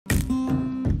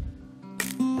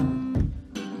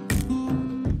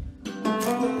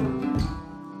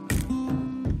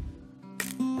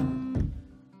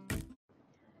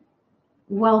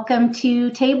Welcome to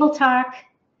Table Talk.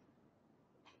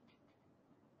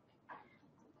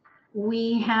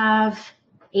 We have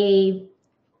a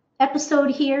episode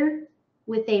here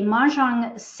with a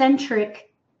Mahjong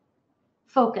centric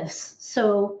focus.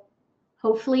 So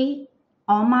hopefully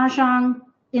all Mahjong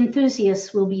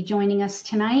enthusiasts will be joining us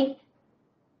tonight.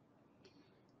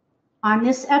 On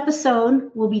this episode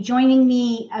will be joining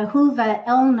me Ahuva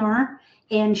Ellner,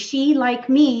 and she, like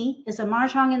me, is a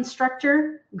Mahjong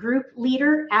instructor, group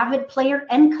leader, avid player,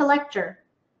 and collector.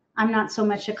 I'm not so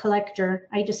much a collector.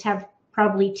 I just have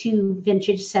probably 2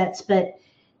 vintage sets, but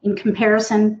in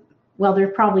comparison, well, there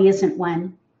probably isn't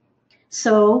one.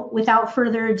 So without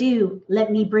further ado, let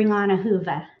me bring on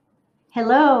Ahuva.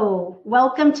 Hello,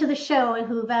 welcome to the show,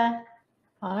 Ahuva.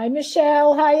 Hi,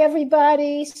 Michelle. Hi,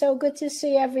 everybody. So good to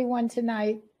see everyone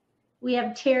tonight. We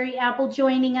have Terry Apple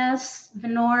joining us,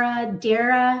 Venora,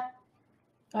 Dara.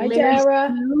 Hi,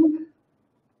 Dara.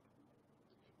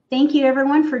 Thank you,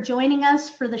 everyone, for joining us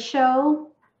for the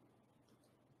show.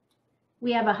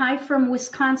 We have a hi from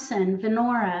Wisconsin,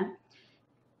 Venora.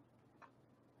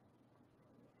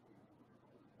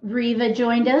 Riva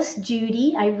joined us,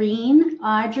 Judy, Irene,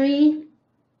 Audrey.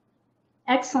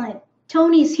 Excellent.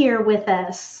 Tony's here with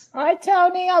us. Hi,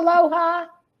 Tony. Aloha.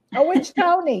 Oh, which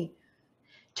Tony?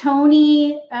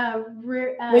 Tony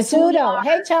Rizzuto.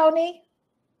 Hey, Tony.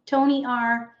 Tony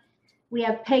R. We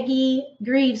have Peggy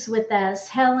Greaves with us,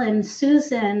 Helen,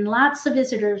 Susan, lots of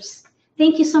visitors.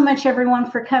 Thank you so much, everyone,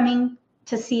 for coming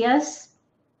to see us.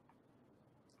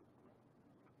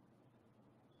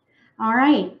 All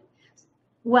right.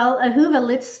 Well, Ahuva,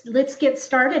 let's get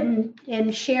started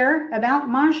and share about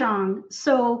Mahjong.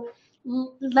 So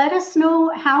let us know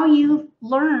how you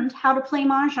learned how to play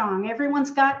Mahjong.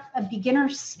 Everyone's got a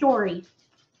beginner's story.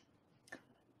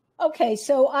 Okay,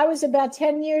 so I was about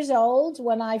 10 years old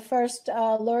when I first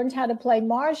learned how to play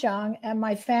Mahjong, and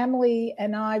my family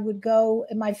and I would go,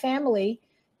 and my family,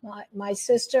 my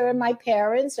sister and my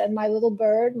parents and my little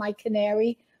bird, my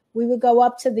canary, we would go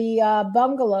up to the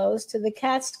bungalows, to the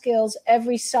Catskills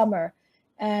every summer.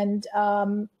 And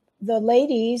the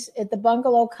ladies at the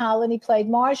bungalow colony played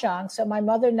Mahjong. So my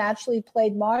mother naturally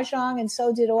played Mahjong, and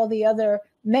so did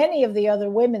many of the other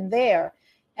women there.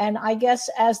 And I guess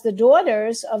as the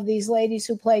daughters of these ladies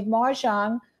who played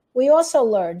Mahjong, we also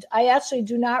learned. I actually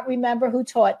do not remember who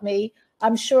taught me.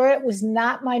 I'm sure it was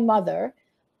not my mother,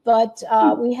 but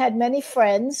we had many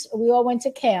friends. We all went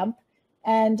to camp.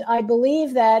 And I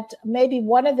believe that maybe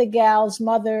one of the gals'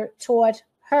 mother taught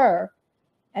her.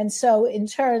 And so in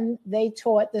turn,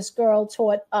 this girl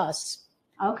taught us.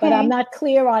 Okay. But I'm not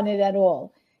clear on it at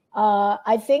all.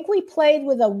 I think we played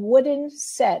with a wooden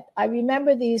set. I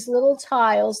remember these little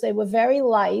tiles. They were very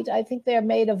light. I think they're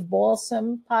made of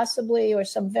balsam, possibly, or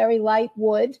some very light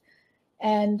wood.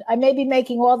 And I may be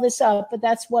making all this up, but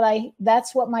that's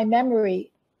what my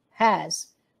memory has,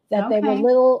 that they were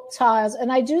little tiles.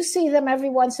 And I do see them every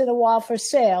once in a while for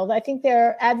sale. I think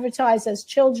they're advertised as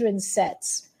children's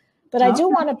sets. But I do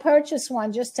want to purchase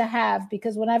one just to have,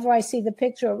 because whenever I see the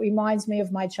picture, it reminds me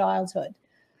of my childhood.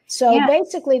 So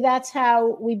basically, that's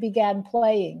how we began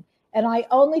playing. And I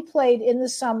only played in the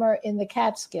summer in the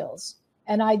Catskills.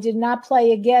 And I did not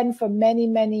play again for many,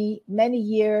 many, many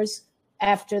years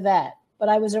after that. But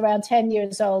I was around 10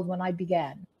 years old when I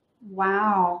began.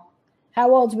 Wow.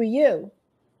 How old were you?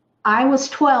 I was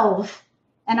 12.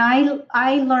 And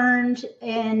I learned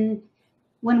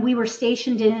when we were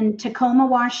stationed in Tacoma,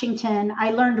 Washington,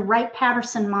 I learned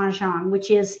Wright-Patterson Mahjong, which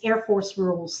is Air Force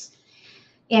rules.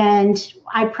 And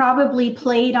I probably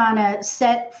played on a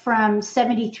set from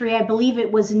 73. I believe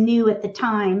it was new at the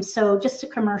time. So just a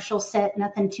commercial set,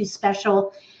 nothing too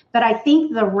special. But I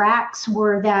think the racks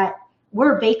were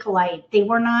Bakelite. They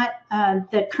were not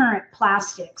the current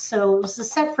plastic. So it was a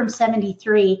set from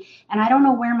 73. And I don't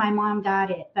know where my mom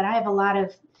got it, but I have a lot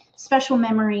of special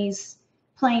memories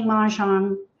playing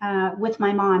Mahjong with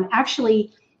my mom.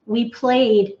 Actually, we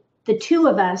played, the 2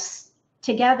 of us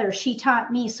together. She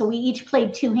taught me, so we each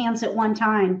played 2 hands at one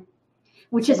time,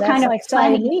 which is kind of like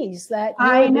funny. Siamese. That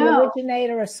you're the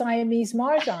originator of Siamese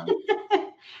Mahjong.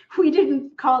 We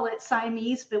didn't call it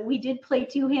Siamese, but we did play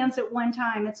 2 hands at one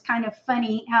time. It's kind of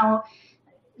funny how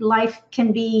life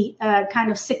can be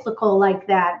kind of cyclical like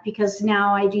that, because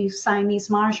now I do Siamese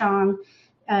Mahjong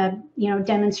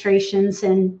demonstrations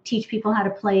and teach people how to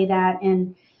play that.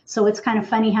 And so it's kind of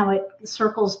funny how it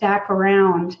circles back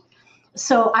around.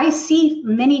 So I see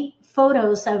many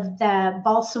photos of the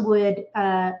balsa wood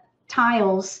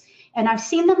tiles, and I've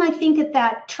seen them, I think, at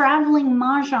that traveling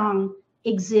Mahjong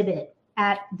exhibit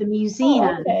at the museum.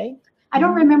 Oh, okay. I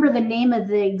don't remember the name of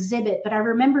the exhibit, but I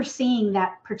remember seeing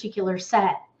that particular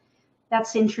set.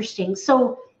 That's interesting.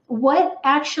 So what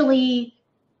actually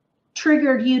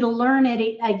triggered you to learn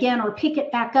it again or pick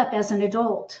it back up as an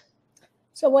adult?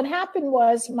 So what happened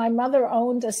was my mother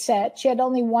owned a set. She had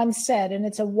only one set, and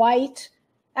it's a white.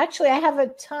 Actually, I have a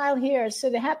tile here, so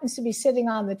it happens to be sitting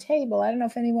on the table. I don't know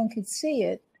if anyone could see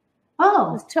it. Oh.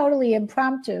 It was totally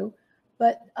impromptu,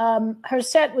 but her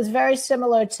set was very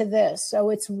similar to this. So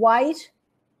it's white.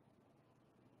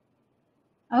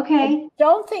 Okay. I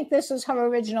don't think this was her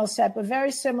original set, but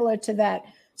very similar to that.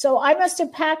 So I must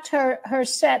have packed her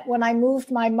set when I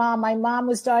moved my mom. My mom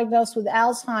was diagnosed with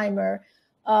Alzheimer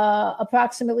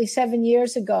approximately 7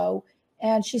 years ago,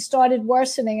 and she started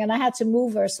worsening, and I had to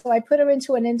move her. So I put her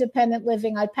into an independent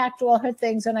living. I packed all her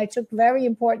things, and I took very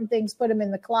important things, put them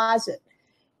in the closet.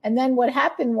 And then what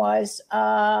happened was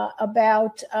I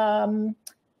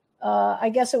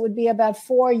guess it would be about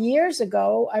 4 years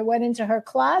ago, I went into her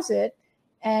closet,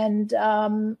 and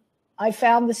I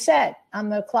found the set on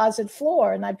the closet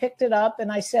floor, and I picked it up,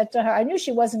 and I said to her, I knew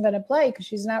she wasn't going to play because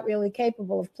she's not really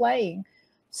capable of playing.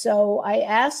 So I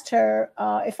asked her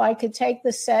if I could take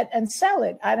the set and sell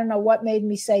it. I don't know what made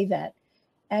me say that.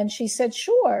 And she said,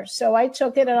 sure. So I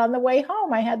took it, and on the way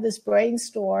home, I had this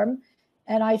brainstorm,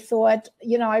 and I thought,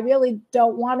 you know, I really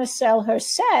don't want to sell her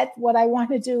set. What I want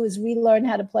to do is relearn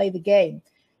how to play the game,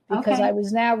 because I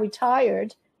was now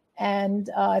retired, and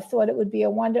I thought it would be a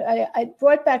wonder. I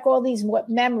brought back all these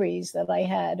memories that I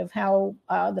had of how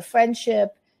the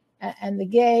friendship and the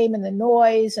game and the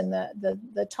noise and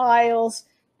the tiles.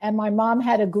 And my mom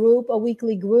had a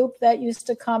weekly group that used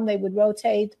to come. They would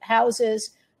rotate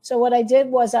houses. So what I did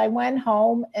was I went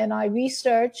home and I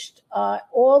researched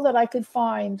all that I could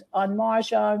find on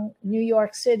Mahjong, New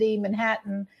York City,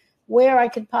 Manhattan, where I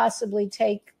could possibly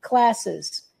take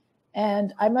classes.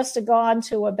 And I must have gone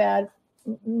to about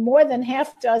more than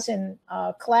half a dozen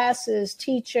classes,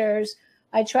 teachers.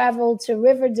 I traveled to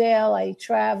Riverdale. I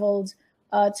traveled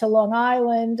to Long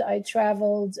Island. I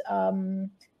traveled,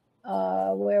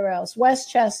 where else?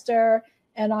 Westchester.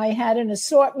 And I had an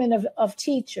assortment of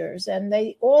teachers, and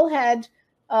they all had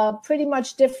pretty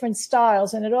much different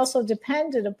styles. And it also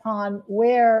depended upon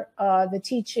where the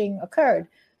teaching occurred.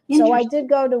 So I did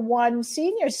go to one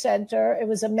senior center. It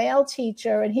was a male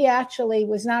teacher, and he actually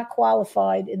was not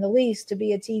qualified in the least to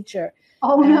be a teacher.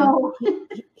 Oh, and no.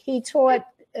 he taught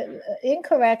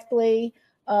incorrectly.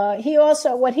 He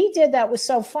also, what he did that was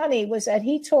so funny was that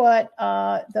he taught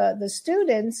the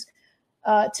students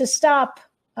to stop.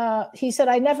 He said,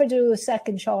 I never do a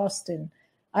second Charleston.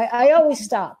 I always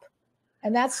stop.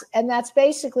 And that's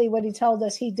basically what he told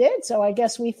us he did. So I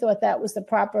guess we thought that was the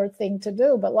proper thing to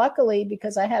do. But luckily,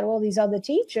 because I had all these other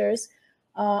teachers,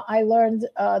 I learned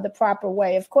the proper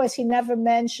way. Of course, he never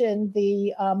mentioned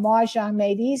the Mahjong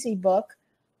Made Easy book,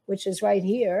 which is right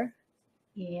here.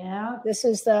 Yeah. This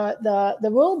is the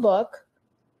rule book.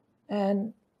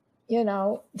 And, you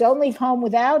know, don't leave home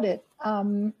without it.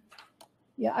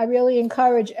 Yeah, I really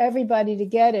encourage everybody to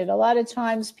get it. A lot of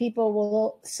times people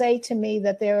will say to me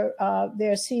that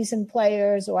they're seasoned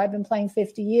players, or I've been playing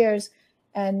 50 years,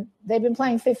 and they've been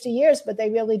playing 50 years, but they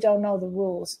really don't know the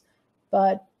rules.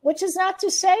 But which is not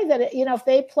to say that, you know, if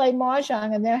they play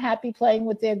Mahjong and they're happy playing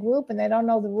with their group and they don't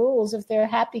know the rules, if they're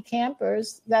happy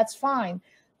campers, that's fine.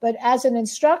 But as an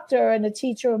instructor and a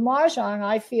teacher of Mahjong,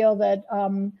 I feel that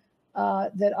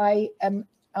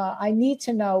I need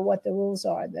to know what the rules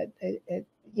are.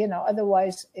 You know,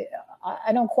 otherwise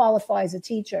I don't qualify as a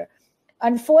teacher.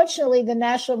 Unfortunately, the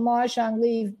National Mahjong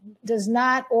League does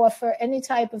not offer any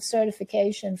type of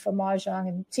certification for Mahjong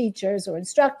and teachers or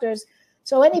instructors,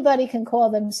 so anybody can call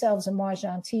themselves a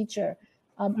Mahjong teacher.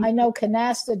 I know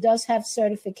Canasta does have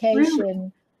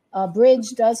certification, Bridge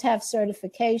does have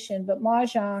certification, but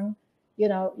Mahjong, you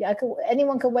know,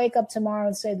 anyone could wake up tomorrow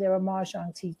and say they're a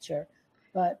Mahjong teacher,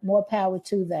 but more power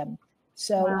to them.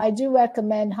 So I do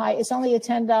recommend it's only a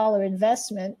 $10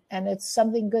 investment, and it's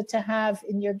something good to have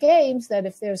in your games that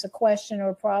if there's a question or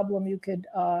a problem, you could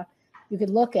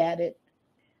look at it,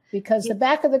 because the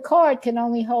back of the card can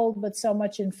only hold but so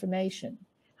much information.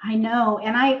 I know.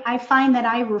 And I find that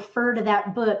I refer to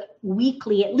that book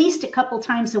weekly, at least a couple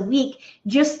times a week,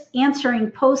 just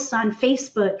answering posts on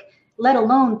Facebook, let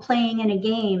alone playing in a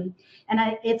game.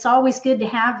 And it's always good to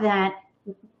have that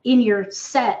in your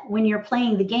set when you're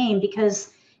playing the game,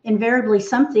 because invariably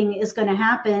something is going to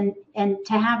happen, and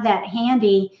to have that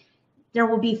handy, there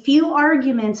will be few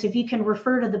arguments if you can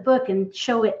refer to the book and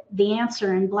show it the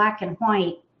answer in black and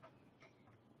white.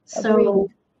 So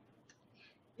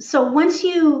once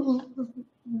you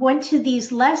went to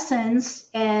these lessons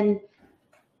and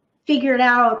figured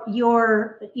out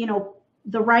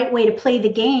the right way to play the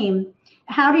game,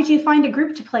 how did you find a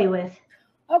group to play with?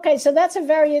 Okay, so that's a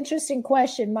very interesting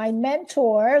question. My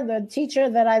mentor, the teacher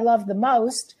that I love the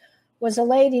most, was a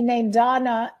lady named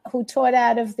Donna who taught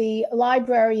out of the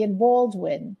library in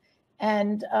Baldwin.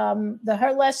 And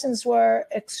her lessons were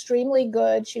extremely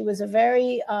good. She was a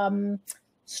very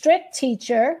strict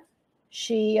teacher.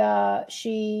 She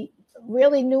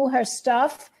really knew her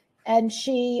stuff, and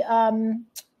she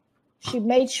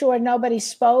made sure nobody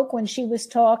spoke when she was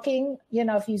talking. You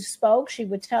know, if you spoke, she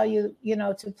would tell you, you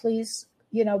know, to please,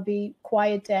 you know, be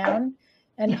quiet down.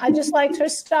 And I just liked her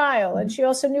style. And she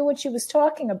also knew what she was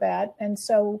talking about. And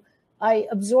so I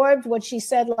absorbed what she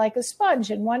said like a sponge.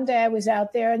 And one day I was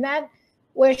out there, and that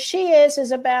where she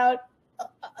is about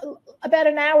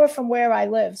an hour from where I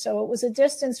live. So it was a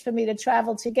distance for me to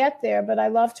travel to get there, but I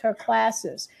loved her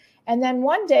classes. And then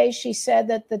one day she said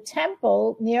that the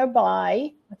temple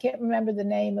nearby, I can't remember the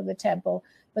name of the temple,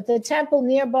 but the temple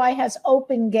nearby has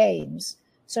open games.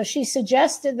 So she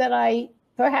suggested that I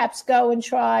perhaps go and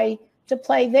try to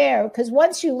play there, because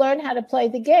once you learn how to play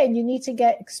the game, you need to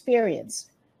get experience.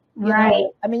 Right. You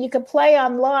know, I mean, you can play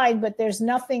online, but there's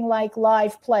nothing like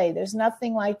live play. There's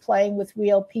nothing like playing with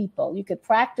real people. You could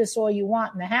practice all you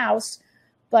want in the house,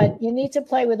 but you need to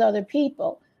play with other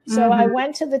people. So I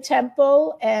went to the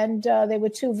temple, and there were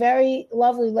two very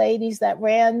lovely ladies that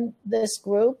ran this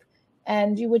group.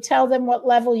 And you would tell them what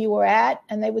level you were at,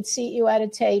 and they would seat you at a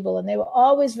table. And they were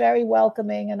always very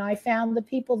welcoming. And I found the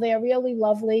people there really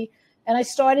lovely. And I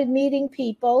started meeting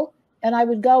people, and I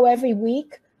would go every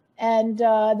week. And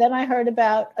then I heard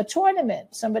about a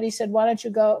tournament. Somebody said, why don't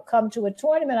you come to a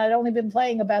tournament? I'd only been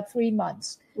playing about 3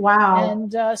 months. Wow.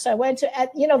 And so I went to,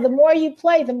 you know, the more you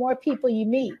play, the more people you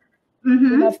meet.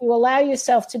 You know, if you allow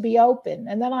yourself to be open.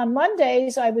 And then on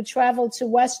Mondays, I would travel to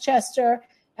Westchester,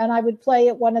 and I would play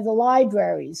at one of the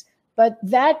libraries. But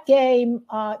that game,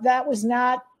 that was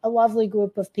not a lovely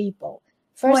group of people.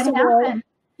 First of all,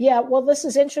 yeah, well, this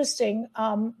is interesting.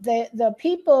 The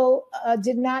people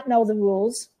did not know the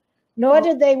rules, nor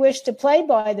did they wish to play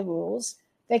by the rules.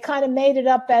 They kind of made it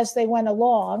up as they went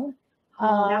along.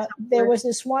 There was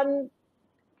this one,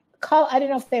 I don't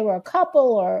know if they were a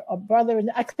couple or a brother.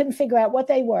 I couldn't figure out what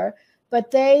they were, but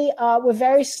they were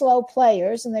very slow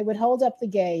players, and they would hold up the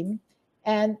game.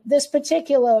 And this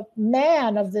particular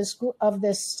man of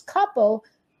this couple,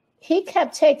 he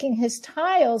kept taking his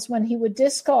tiles when he would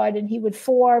discard, and he would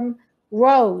form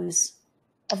rows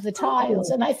of the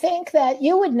tiles. And I think that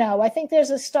you would know. I think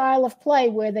there's a style of play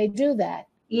where they do that.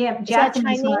 Yeah,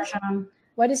 Japanese Mahjong.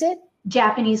 What is it?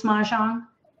 Japanese Mahjong.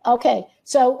 Okay,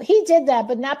 so he did that,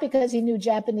 but not because he knew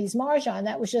Japanese Mahjong.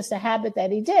 That was just a habit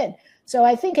that he did. So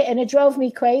I think, and it drove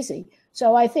me crazy.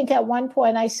 So I think at one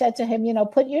point I said to him, you know,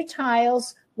 put your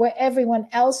tiles where everyone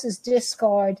else's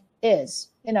discard is.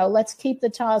 You know, let's keep the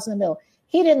tiles in the middle.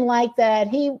 He didn't like that.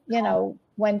 He, you know,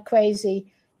 went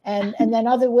crazy. And then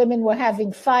other women were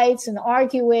having fights and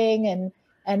arguing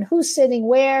and who's sitting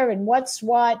where and what's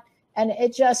what. And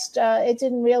it just, it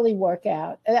didn't really work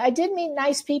out. I did meet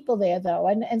nice people there, though.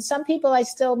 And some people I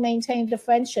still maintained a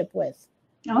friendship with.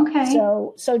 Okay.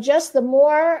 So just the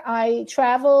more I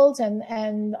traveled and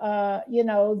you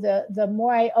know, the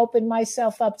more I opened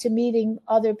myself up to meeting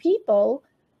other people,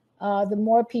 the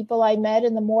more people I met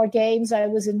and the more games I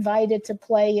was invited to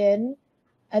play in.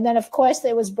 And then, of course,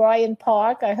 there was Bryant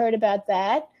Park. I heard about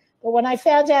that. But when I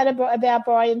found out about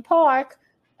Bryant Park,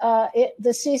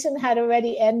 the season had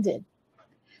already ended.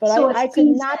 But so I could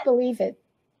not believe it.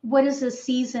 What is the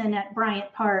season at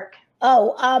Bryant Park?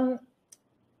 Oh,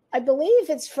 I believe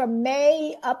it's from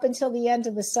May up until the end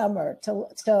of the summer to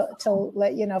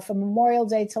you know, from Memorial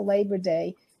Day to Labor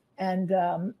Day.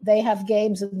 And they have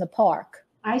games in the park.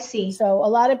 I see. So a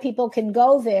lot of people can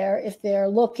go there if they're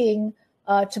looking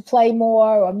to play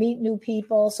more or meet new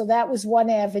people. So that was one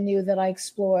avenue that I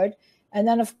explored. And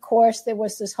then, of course, there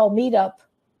was this whole meetup.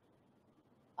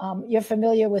 You're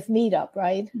familiar with Meetup,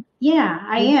 right? Yeah,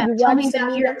 I am. Tell me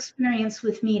about your experience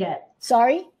with Meetup.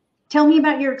 Sorry? Tell me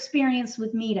about your experience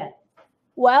with Meetup.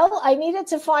 Well, I needed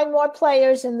to find more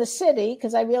players in the city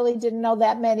because I really didn't know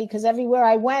that many, because everywhere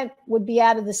I went would be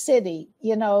out of the city.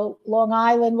 You know, Long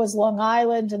Island was Long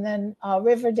Island, and then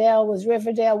Riverdale was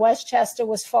Riverdale. Westchester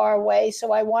was far away,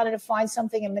 so I wanted to find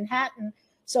something in Manhattan.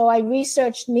 So I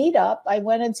researched Meetup. I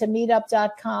went into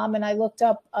meetup.com and I looked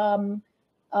up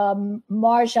Mahjong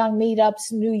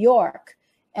Meetups New York,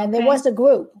 and there was a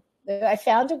group. I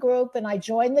found a group and I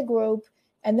joined the group,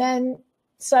 and then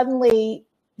suddenly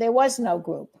there was no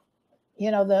group. You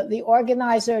know, the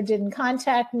organizer didn't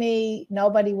contact me.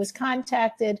 Nobody was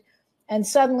contacted. And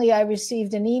suddenly I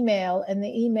received an email, and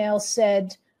the email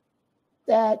said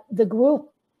that the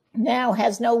group now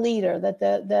has no leader, that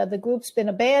the group's been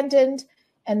abandoned,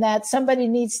 and that somebody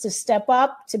needs to step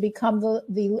up to become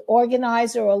the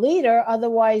organizer or leader.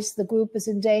 Otherwise, the group is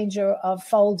in danger of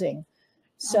folding.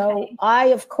 So I,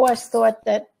 of course, thought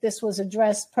that this was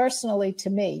addressed personally to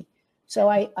me. So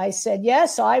I said,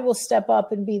 yes, I will step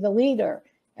up and be the leader.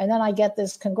 And then I get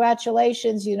this,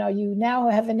 congratulations, you now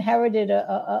have inherited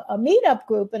a meetup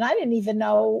group. And I didn't even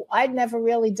know, I'd never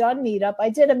really done meetup. I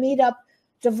did a meetup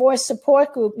divorce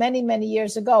support group many, many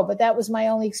years ago, but that was my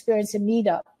only experience in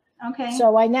meetup. Okay.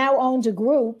 So I now owned a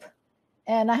group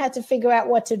and I had to figure out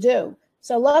what to do.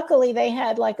 So luckily they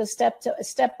had like a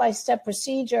step-by-step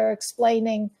procedure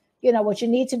explaining, what you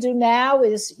need to do now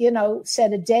is,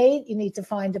 set a date, you need to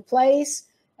find a place.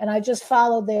 And I just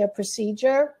followed their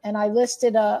procedure, and I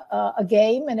listed a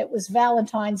game, and it was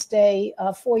Valentine's Day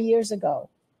 4 years ago.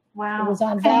 Wow. It was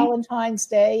on Valentine's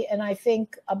Day, and I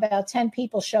think about 10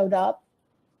 people showed up.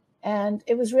 And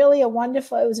it was really it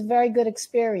was a very good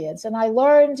experience. And I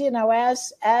learned,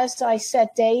 as I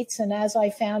set dates and as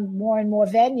I found more and more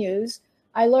venues,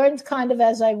 I learned kind of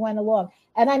as I went along.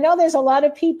 And I know there's a lot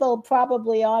of people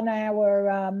probably on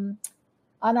our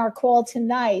call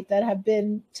tonight that have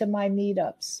been to my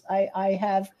meetups. I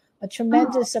have a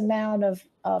tremendous amount of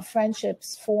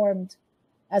friendships formed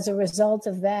as a result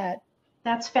of that.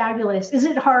 That's fabulous. Is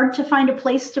it hard to find a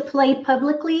place to play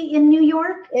publicly in New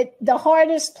York? The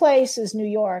hardest place is New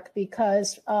York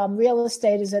because real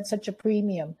estate is at such a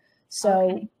premium.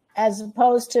 So as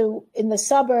opposed to in the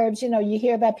suburbs, you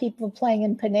hear about people playing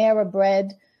in Panera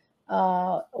Bread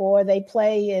or they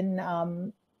play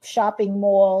in shopping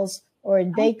malls or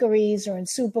in bakeries or in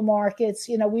supermarkets.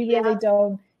 We really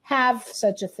don't have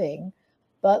such a thing.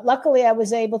 But luckily I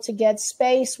was able to get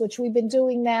space, which we've been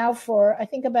doing now for, I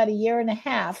think, about a year and a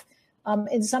half,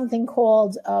 in something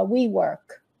called WeWork.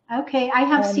 Okay, I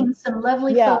have seen some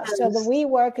lovely photos. So the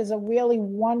WeWork is a really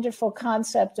wonderful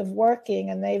concept of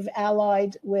working, and they've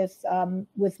allied with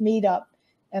Meetup,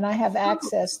 and I have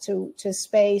access to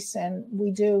space, and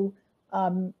we do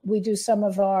some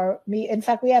of our in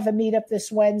fact, we have a meetup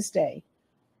this Wednesday,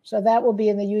 so that will be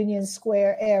in the Union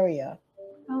Square area.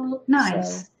 Oh,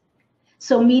 nice.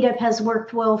 So Meetup has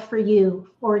worked well for you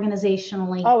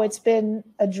organizationally. Oh, it's been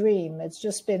a dream. It's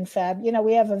just been fab.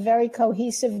 We have a very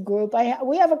cohesive group.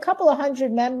 We have a couple of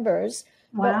hundred members.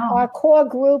 Wow. But our core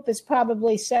group is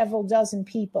probably several dozen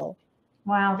people.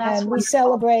 Wow, that's and wonderful. We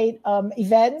celebrate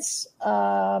events.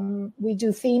 We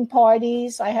do theme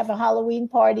parties. I have a Halloween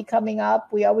party coming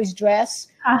up. We always dress.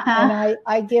 And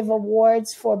I give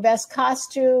awards for best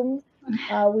costume.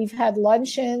 We've had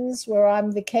luncheons where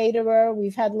I'm the caterer.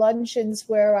 We've had luncheons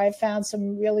where I found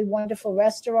some really wonderful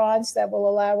restaurants that will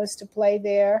allow us to play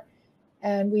there.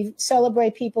 And we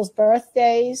celebrate people's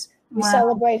birthdays. We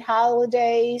celebrate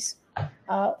holidays,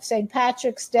 St.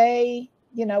 Patrick's Day.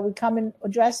 We come in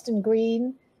dressed in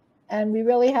green, and we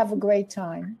really have a great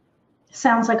time.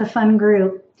 Sounds like a fun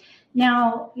group.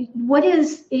 Now, what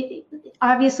is it?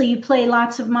 Obviously, you play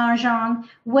lots of Mahjong.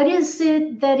 What is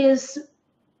it that is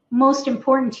most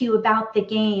important to you about the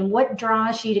game? What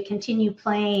draws you to continue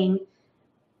playing?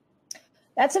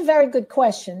 That's a very good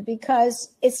question,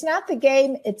 because it's not the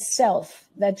game itself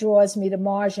that draws me to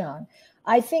Mahjong.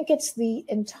 I think it's the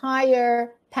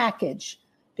entire package,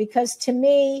 because to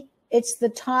me, it's the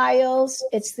tiles,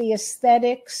 it's the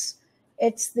aesthetics,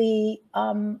 it's the,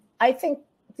 I think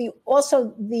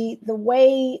also the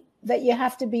way that you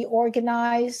have to be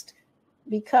organized,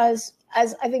 because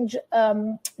as I think, I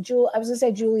was going to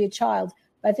say Julia Child,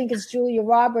 but I think it's Julia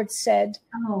Roberts said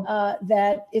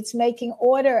that it's making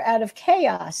order out of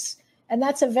chaos. And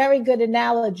that's a very good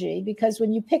analogy, because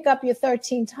when you pick up your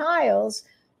 13 tiles,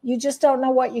 you just don't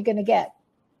know what you're going to get.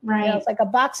 Right. It's like a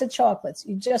box of chocolates.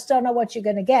 You just don't know what you're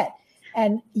going to get.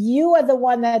 And you are the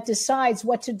one that decides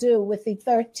what to do with the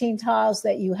 13 tiles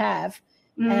that you have.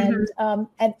 Mm-hmm.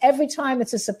 And every time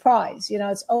it's a surprise.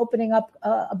 It's opening up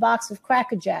a box of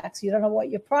Cracker Jacks. You don't know what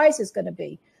your prize is going to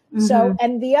be. Mm-hmm. So,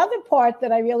 and the other part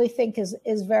that I really think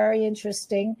is very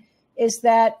interesting is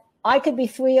that I could be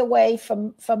 3 away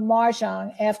from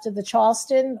Mahjong after the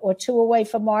Charleston, or 2 away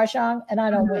from Mahjong, and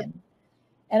I don't win.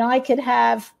 And I could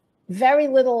have very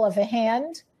little of a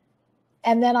hand,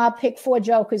 and then I'll pick 4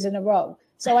 jokers in a row.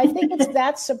 So I think it's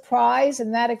that surprise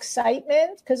and that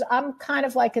excitement, because I'm kind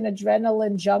of like an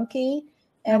adrenaline junkie,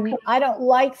 and I don't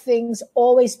like things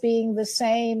always being the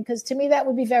same, because to me that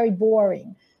would be very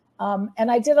boring.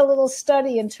 And I did a little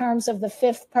study in terms of the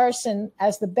 5th person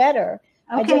as the better.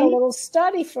 I did a little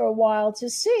study for a while to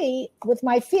see, with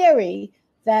my theory,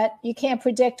 that you can't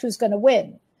predict who's going to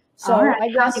win. So I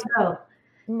guess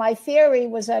my theory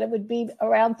was that it would be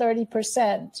around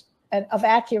 30% of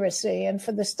accuracy. And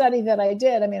for the study that I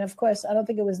did, I mean, of course, I don't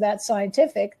think it was that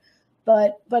scientific,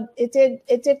 but it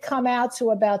did come out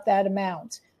to about that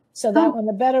amount. So that when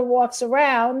the bettor walks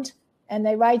around and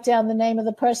they write down the name of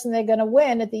the person they're going to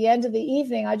win, at the end of the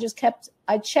evening, I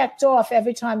checked off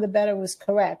every time the bettor was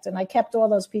correct, and I kept all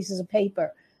those pieces of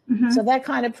paper. So that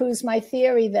kind of proves my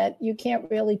theory that you can't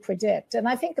really predict. And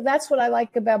I think that's what I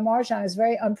like about Mahjong, is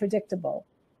very unpredictable.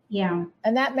 Yeah.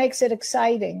 And that makes it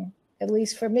exciting, at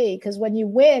least for me, because when you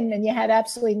win and you had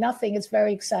absolutely nothing, it's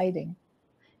very exciting.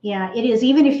 Yeah, it is.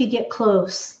 Even if you get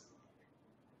close.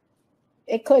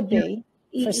 It could be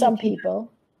for some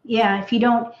people. Yeah, if you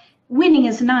don't, winning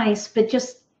is nice, but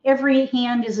just every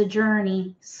hand is a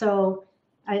journey. So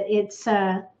it's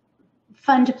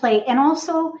fun to play. And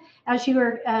also, as you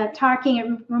were talking, it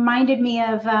reminded me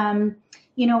of,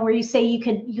 where you say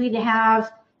you'd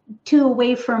have 2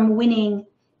 away from winning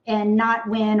and not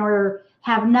win, or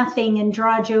have nothing and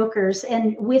draw jokers.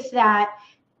 And with that,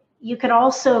 you could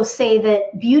also say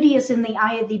that beauty is in the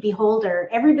eye of the beholder.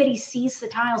 Everybody sees the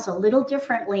tiles a little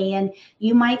differently, and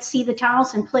you might see the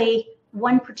tiles and play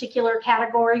one particular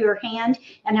category or hand,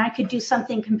 and I could do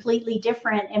something completely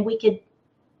different, and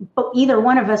either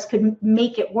one of us could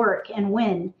make it work and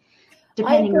win.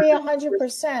 I agree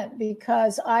 100%,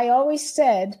 because I always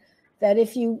said that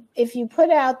if you put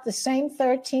out the same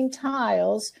 13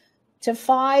 tiles to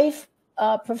 5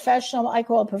 professional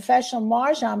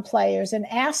Mahjong players and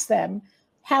ask them,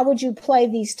 how would you play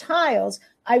these tiles?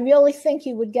 I really think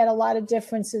you would get a lot of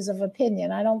differences of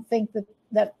opinion. I don't think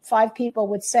that 5 people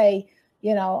would say,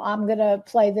 I'm going to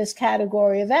play this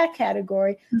category or that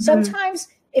category. Sometimes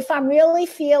if I'm really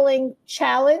feeling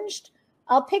challenged,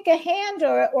 I'll pick a hand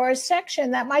or a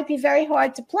section that might be very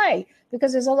hard to play,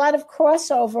 because there's a lot of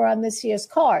crossover on this year's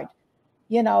card.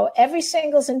 Every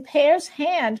singles and pairs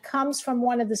hand comes from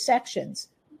one of the sections.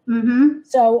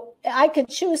 So I could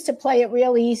choose to play it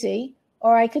real easy,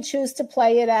 or I could choose to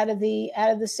play it out of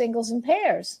the singles and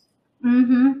pairs.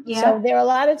 Yeah. So there are a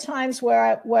lot of times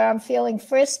where I'm feeling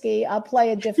frisky, I'll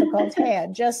play a difficult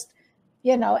hand. Just,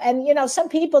 and some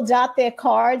people dot their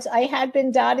cards. I had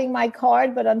been dotting my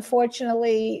card, but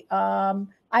unfortunately,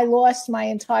 I lost my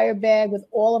entire bag with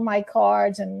all of my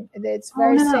cards, and it's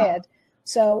very sad.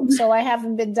 So I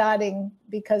haven't been dotting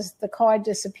because the card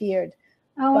disappeared.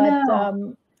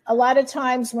 A lot of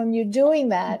times when you're doing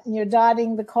that and you're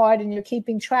dotting the card and you're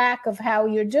keeping track of how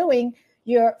you're doing,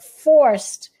 you're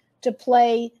forced to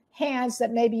play hands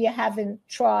that maybe you haven't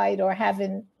tried or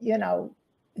haven't,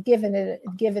 given it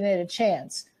a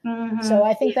chance. So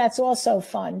I think that's also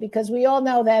fun, because we all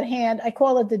know that hand. I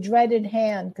call it the dreaded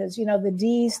hand, because the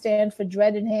D's stand for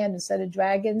dreaded hand instead of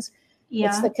dragons. Yeah.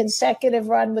 It's the consecutive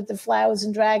run with the flowers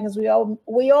and dragons. We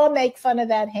all make fun of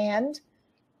that hand,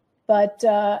 but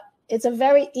it's a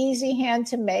very easy hand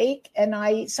to make.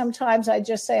 And sometimes I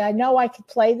just say, I know I could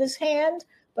play this hand,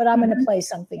 but I'm going to play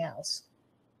something else.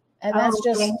 And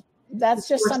that's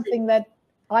just something that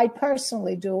I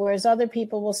personally do, whereas other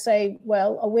people will say,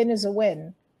 well, a win is a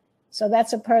win. So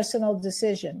that's a personal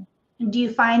decision. Do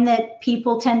you find that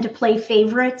people tend to play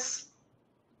favorites?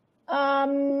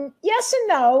 Yes and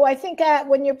no. I think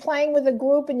when you're playing with a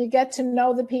group and you get to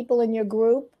know the people in your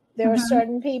group, there are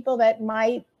certain people that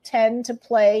might tend to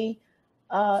play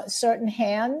certain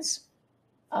hands.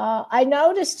 I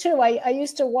noticed too,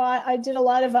 I did a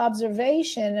lot of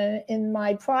observation, and in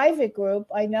my private group,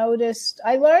 I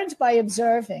learned by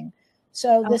observing.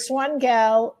 So this one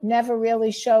gal never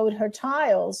really showed her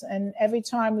tiles, and every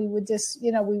time we would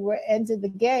ended the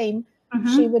game,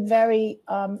 she would very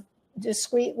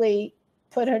discreetly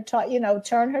put her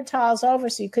turn her tiles over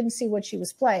so you couldn't see what she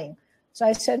was playing. So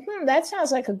I said, that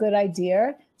sounds like a good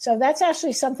idea. So that's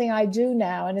actually something I do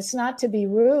now, and it's not to be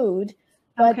rude,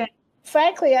 but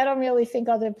frankly, I don't really think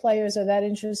other players are that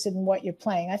interested in what you're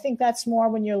playing. I think that's more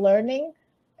when you're learning.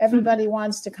 Everybody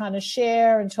wants to kind of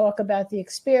share and talk about the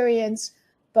experience.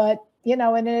 But, in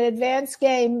an advanced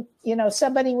game,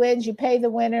 somebody wins, you pay the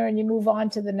winner, and you move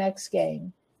on to the next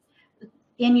game.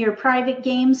 In your private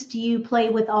games, do you play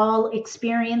with all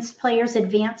experienced players,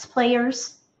 advanced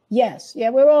players? Yes.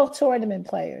 Yeah, we're all tournament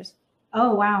players.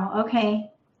 Oh, wow. Okay.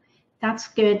 That's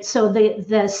good. So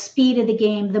the speed of the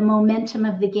game, the momentum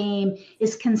of the game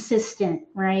is consistent,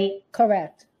 right?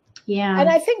 Correct. Yeah. And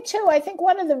I think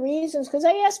one of the reasons, because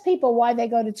I ask people why they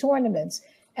go to tournaments,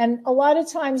 and a lot of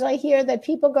times I hear that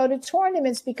people go to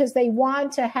tournaments because they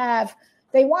want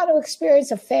to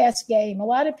experience a fast game. A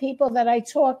lot of people that I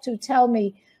talk to tell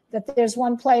me that there's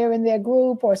one player in their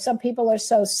group, or some people are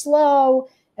so slow.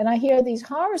 And I hear these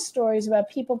horror stories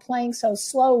about people playing so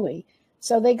slowly.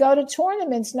 So they go to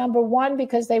tournaments, number one,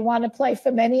 because they want to play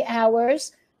for many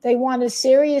hours. They want a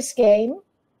serious game.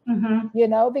 you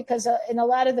know, because in a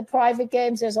lot of the private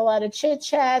games, there's a lot of chit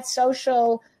chat,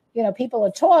 social, you know, people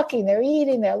are talking, they're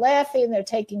eating, they're laughing, they're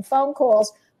taking phone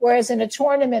calls. Whereas in a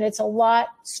tournament, it's a lot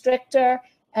stricter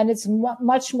and it's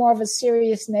much more of a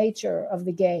serious nature of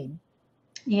the game.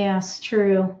 Yes,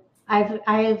 true.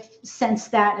 I've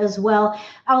sensed that as well.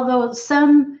 Although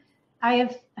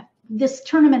this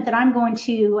tournament that I'm going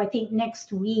to, I think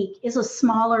next week, is a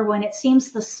smaller one. It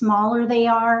seems the smaller they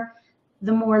are,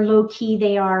 the more low key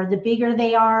they are. The bigger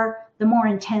they are, the more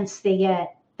intense they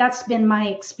get. That's been my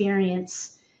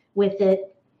experience with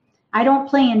it. I don't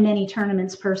play in many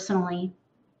tournaments personally.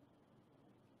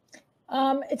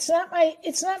 It's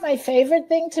not my favorite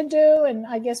thing to do, and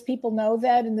I guess people know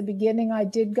that. In the beginning, I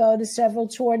did go to several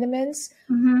tournaments.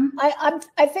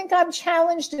 I think I'm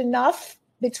challenged enough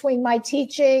between my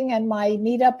teaching and my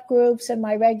meetup groups and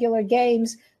my regular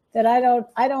games that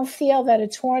I don't feel that a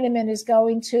tournament is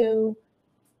going to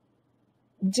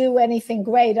do anything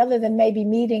great other than maybe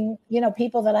meeting, you know,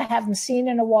 people that I haven't seen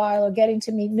in a while or getting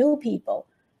to meet new people.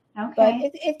 Okay. But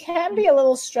it can be a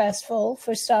little stressful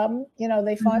for some, you know,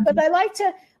 they find, but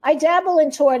I dabble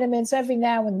in tournaments every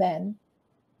now and then,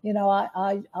 you know,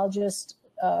 I'll just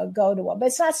go to one, but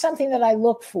it's not something that I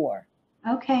look for.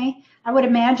 Okay. I would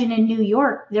imagine in New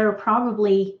York, there are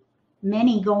probably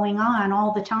many going on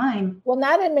all the time. Well,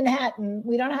 not in Manhattan.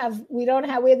 There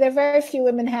are very few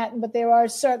in Manhattan, but there are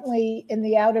certainly in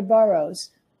the outer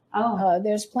boroughs.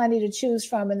 There's plenty to choose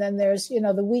from. And then there's, you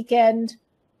know, the weekend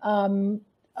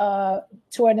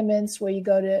tournaments where you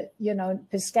go to, you know,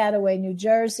 Piscataway, New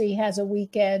Jersey has a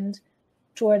weekend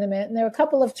tournament. And there are a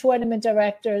couple of tournament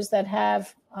directors that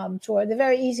have tour. They're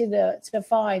very easy to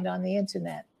find on the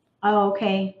internet. Oh,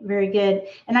 okay. Very good.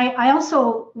 And I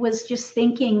also was just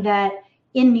thinking that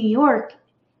in New York,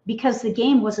 because the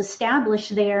game was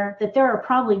established there, that there are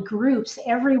probably groups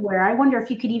everywhere. I wonder if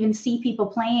you could even see people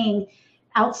playing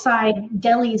outside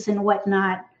delis and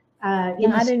whatnot.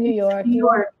 Not in New York. New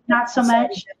York, not so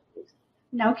much.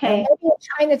 Okay. Maybe in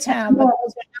Chinatown, but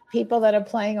those are not people that are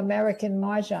playing American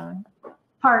Mahjong.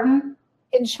 Pardon?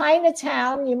 In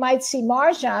Chinatown, you might see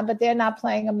Mahjong, but they're not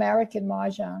playing American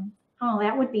Mahjong. Oh,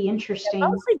 that would be interesting. Yeah,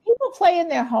 mostly people play in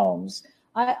their homes.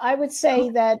 I would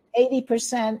say that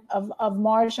 80% of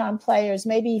Mahjong players,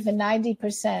 maybe even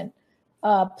 90%,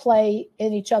 play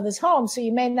in each other's homes. So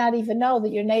you may not even know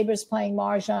that your neighbor's playing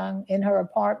Mahjong in her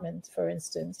apartment, for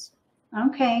instance.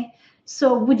 Okay.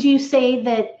 So would you say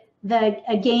that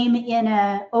a game in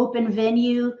an open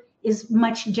venue is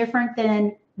much different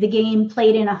than the game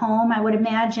played in a home? I would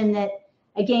imagine that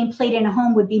a game played in a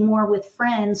home would be more with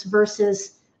friends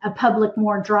versus a public,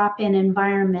 more drop-in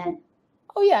environment.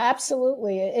 Oh, yeah,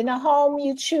 absolutely. In a home,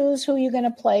 you choose who you're going to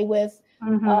play with.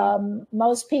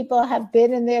 Most people have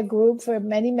been in their group for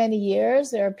many, many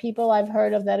years. There are people I've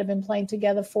heard of that have been playing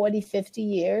together 40, 50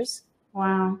 years.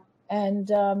 Wow. And,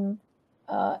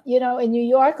 you know, in New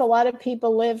York, a lot of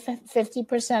people live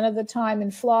 50% of the time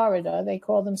in Florida. They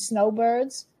call them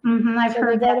snowbirds. I've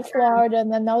heard they go to Florida,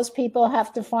 and then those people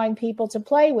have to find people to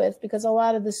play with because a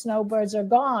lot of the snowbirds are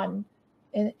gone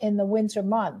in the winter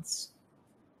months.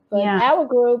 But our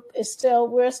group is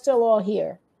we're still all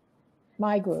here,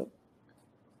 my group.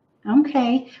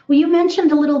 Okay. Well, you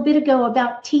mentioned a little bit ago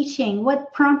about teaching.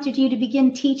 What prompted you to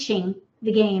begin teaching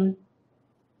the game?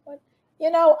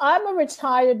 You know, I'm a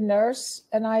retired nurse,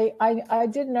 and I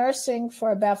did nursing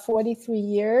for about 43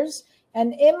 years.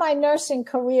 And in my nursing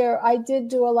career, I did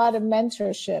do a lot of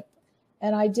mentorship.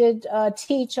 And I did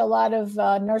teach a lot of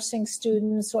nursing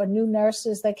students or new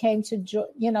nurses that came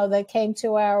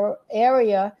to our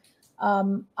area.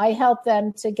 I helped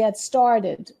them to get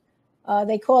started.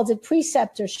 They called it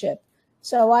preceptorship.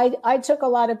 So I took a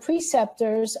lot of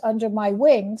preceptors under my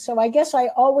wing. So I guess I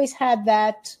always had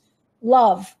that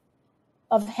love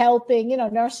of helping. You know,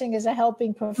 nursing is a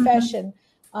helping profession.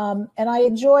 And I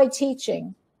enjoy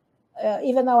teaching.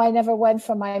 Even though I never went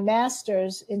for my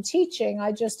master's in teaching,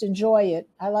 I just enjoy it.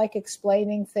 I like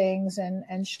explaining things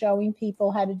and showing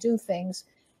people how to do things.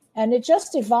 And it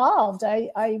just evolved.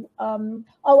 I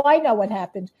know what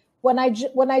happened. When I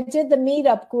did the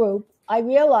meetup group, I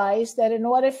realized that in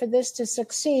order for this to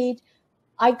succeed,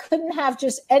 I couldn't have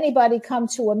just anybody come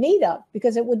to a meetup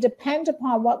because it would depend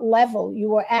upon what level you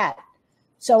were at.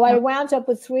 So I wound up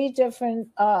with 3 different.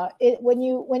 When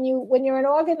you're an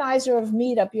organizer of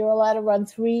meetup, you're allowed to run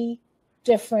 3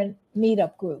 different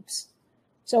meetup groups.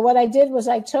 So what I did was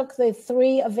I took the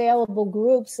 3 available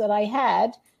groups that I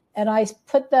had and I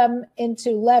put them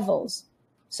into levels.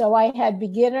 So I had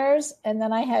beginners, and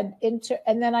then I had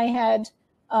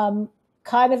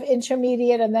kind of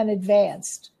intermediate, and then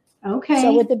advanced. Okay.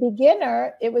 So with the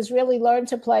beginner, it was really learn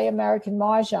to play American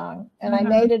Mahjong. And I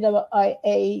made it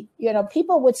a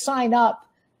people would sign up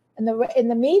in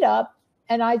the meetup,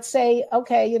 and I'd say,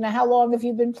 okay, how long have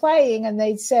you been playing? And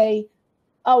they'd say,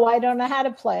 oh, I don't know how to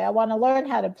play. I want to learn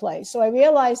how to play. So I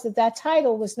realized that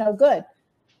title was no good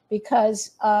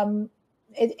because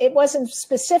it wasn't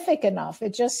specific enough.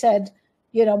 It just said,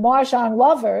 Mahjong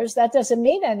lovers. That doesn't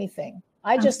mean anything.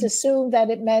 I just assumed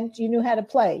that it meant you knew how to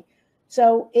play.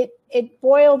 So it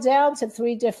boiled down to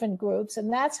 3 different groups,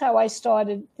 and that's how I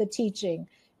started the teaching.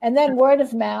 And then word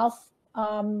of mouth,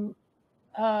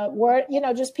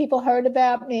 just people heard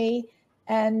about me,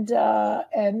 and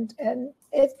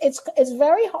it's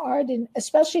very hard,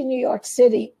 especially in New York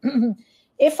City.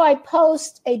 If I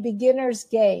post a beginner's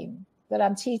game that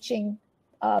I'm teaching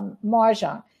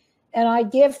Mahjong, and I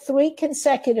give 3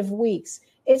 consecutive weeks,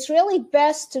 it's really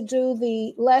best to do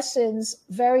the lessons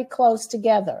very close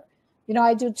together.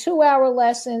 I do 2-hour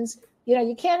lessons.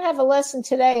 You can't have a lesson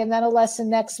today and then a lesson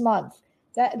next month.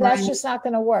 That's just not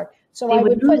going to work. So I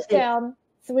would put down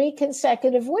 3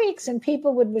 consecutive weeks, and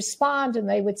people would respond, and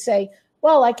they would say,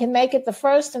 well, I can make it the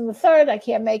first and the third. I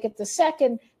can't make it the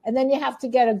second. And then you have to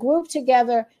get a group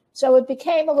together. So it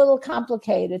became a little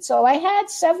complicated. So I had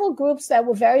several groups that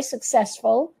were very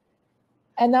successful.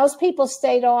 And those people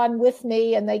stayed on with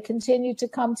me, and they continued to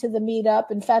come to the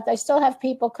meetup. In fact, I still have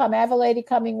people come. I have a lady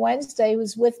coming Wednesday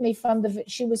who's with me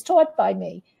she was taught by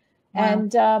me.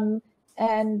 Wow.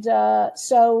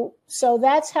 So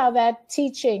that's how that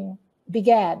teaching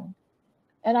began.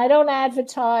 And I don't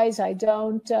advertise.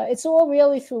 It's all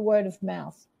really through word of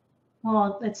mouth.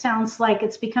 Well, it sounds like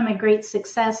it's become a great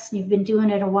success. You've been doing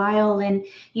it a while, and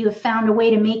you have found a way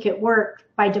to make it work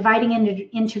by dividing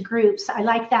into groups. I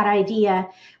like that idea.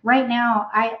 Right now,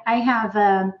 I have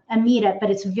a meetup,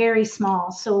 but it's very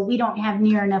small, so we don't have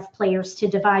near enough players to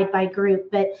divide by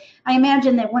group. But I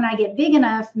imagine that when I get big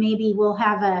enough, maybe we'll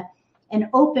have an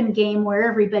open game where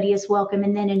everybody is welcome,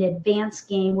 and then an advanced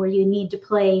game where you need to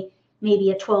play maybe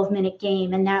a 12-minute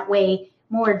game. And that way,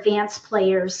 more advanced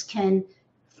players can,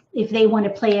 if they want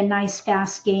to play a nice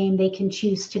fast game, they can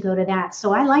choose to go to that.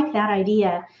 So I like that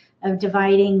idea of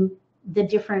dividing the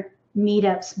different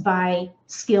meetups by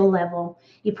skill level.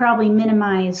 You probably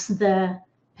minimize the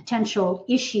potential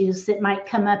issues that might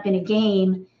come up in a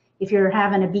game. If you're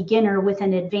having a beginner with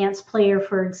an advanced player,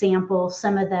 for example,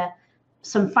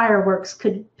 some fireworks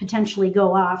could potentially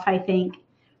go off, I think.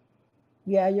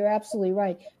 Yeah, you're absolutely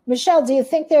right. Michele, do you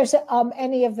think there's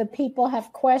any of the people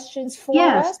have questions for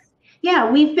us? Yeah,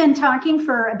 we've been talking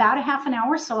for about a half an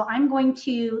hour, so I'm going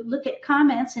to look at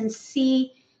comments and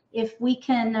see if we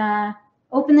can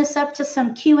open this up to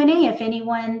some Q&A. If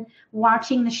anyone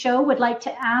watching the show would like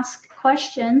to ask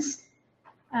questions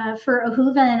for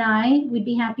Ahuva and I, we'd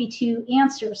be happy to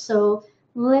answer. So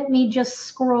let me just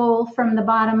scroll from the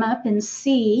bottom up and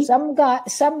see. Some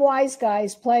wise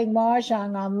guys playing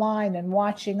Mahjong online and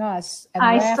watching us and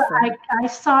laughing. I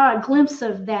saw a glimpse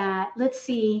of that. Let's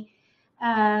see.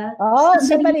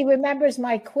 Somebody remembers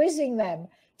my quizzing them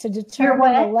to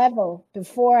determine a level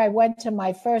before I went to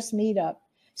my first meetup.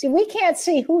 See, we can't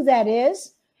see who that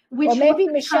is. Or maybe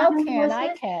Michele can.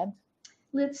 I can.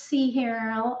 Let's see here.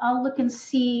 I'll look and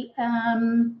see.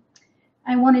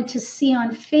 I wanted to see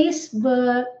on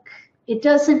Facebook. It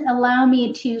doesn't allow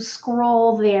me to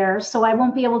scroll there, so I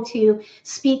won't be able to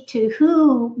speak to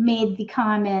who made the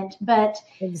comment. But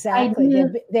exactly,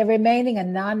 they're remaining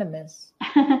anonymous.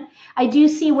 I do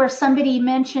see where somebody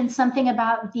mentioned something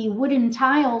about the wooden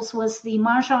tiles was the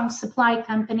Mahjong Supply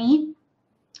Company.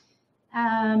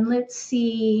 Let's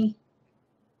see.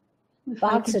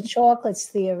 Box of chocolates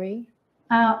theory.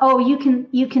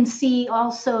 You can see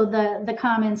also the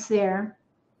comments there.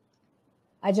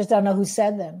 I just don't know who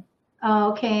said them.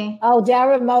 Oh, okay. Oh,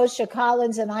 Dara Moshe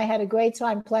Collins and I had a great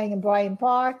time playing in Bryant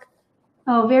Park.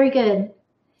 Oh, very good.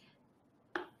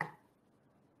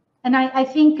 And I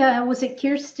think, was it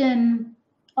Kirsten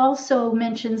also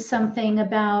mentioned something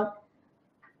about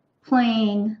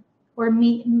playing or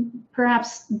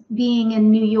perhaps being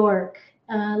in New York.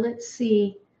 Let's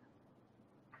see.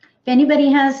 If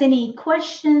anybody has any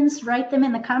questions, write them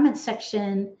in the comments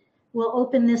section. We'll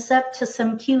open this up to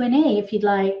some Q&A if you'd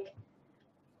like.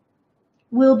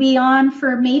 We'll be on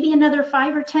for maybe another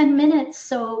 5 or 10 minutes.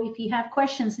 So if you have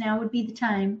questions, now would be the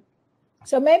time.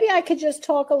 So maybe I could just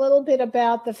talk a little bit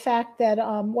about the fact that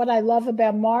what I love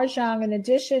about Mahjong, in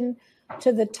addition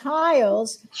to the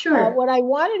tiles, sure. What I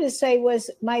wanted to say was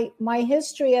my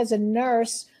history as a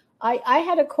nurse. I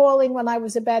had a calling when I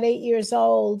was about 8 years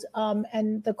old,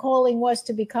 and the calling was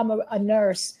to become a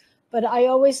nurse. but I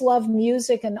always loved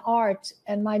music and art.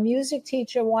 And my music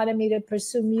teacher wanted me to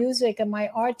pursue music, and my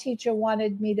art teacher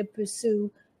wanted me to pursue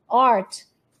art.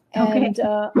 And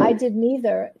I did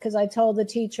neither, because I told the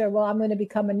teacher, well, I'm going to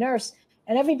become a nurse.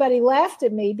 And everybody laughed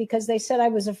at me because they said I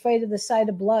was afraid of the sight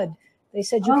of blood. They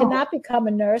said, you cannot become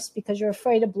a nurse because you're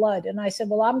afraid of blood. And I said,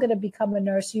 well, I'm going to become a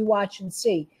nurse. You watch and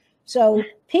see. So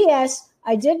P.S.,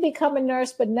 I did become a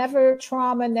nurse, but never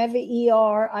trauma, never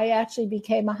ER. I actually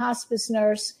became a hospice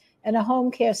nurse and a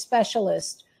home care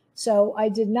specialist. So I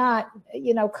did not,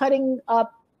 cutting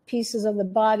up pieces of the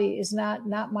body is not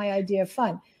my idea of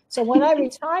fun. So when I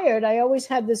retired, I always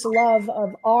had this love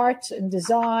of art and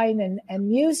design and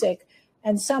music.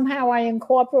 And somehow I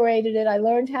incorporated it. I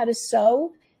learned how to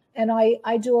sew, and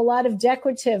I do a lot of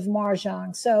decorative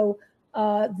Mahjong. So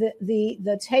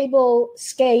the table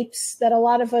scapes that a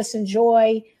lot of us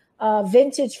enjoy,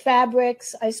 vintage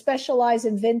fabrics. I specialize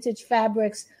in vintage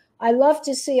fabrics. I love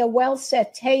to see a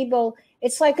well-set table.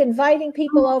 It's like inviting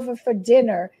people over for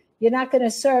dinner. You're not going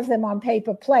to serve them on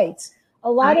paper plates.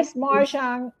 A lot of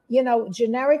Mahjong,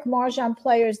 generic Mahjong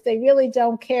players, they really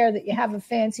don't care that you have a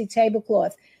fancy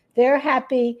tablecloth. They're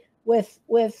happy with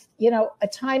a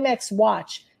Timex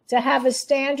watch. To have a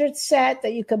standard set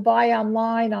that you could buy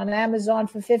online on Amazon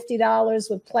for $50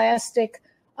 with plastic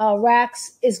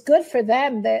racks is good for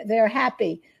them. They're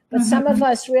happy. But some of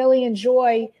us really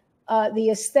enjoy the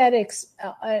aesthetics.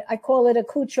 I call it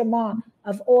accoutrement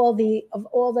of all the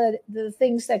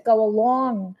things that go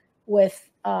along with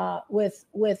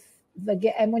the.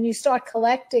 And when you start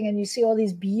collecting and you see all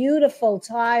these beautiful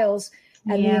tiles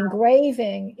and the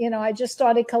engraving, I just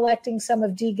started collecting some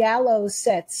of Dee Gallo's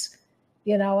sets.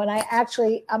 And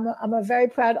I'm a very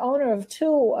proud owner of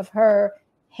 2 of her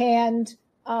hand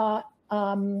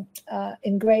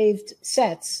engraved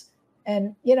sets.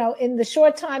 And, in the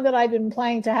short time that I've been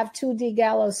playing, to have 2 Dee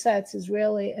Gallo sets is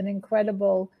really an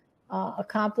incredible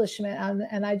accomplishment.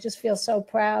 And I just feel so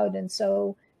proud and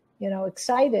so,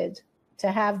 excited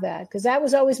to have that, because that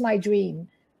was always my dream.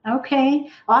 Okay.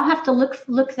 I'll have to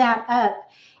look that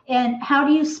up. And how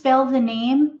do you spell the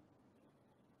name?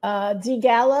 Dee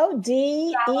Gallo,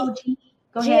 G-A-L-L-O.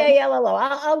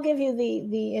 I'll give you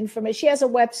the information. She has a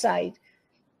website.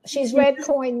 She's Red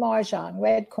Coin Mahjong.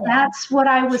 Red Coin. That's what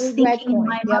I was thinking in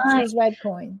my mind. She's Red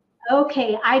Coin.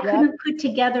 Okay, I couldn't put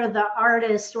together the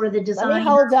artist or the designer. Let me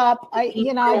hold up.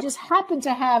 I just happen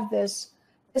to have this.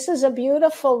 This is a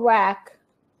beautiful rack.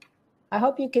 I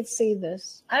hope you could see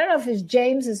this. I don't know if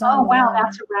James is on the line. Oh, wow,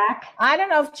 that's a rack. I don't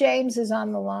know if James is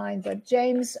on the line, but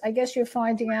James, I guess you're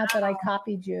finding out that I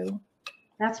copied you.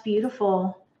 That's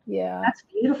beautiful. Yeah. That's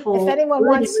beautiful. If anyone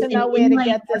wants to know where to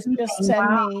get this, just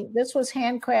send me. This was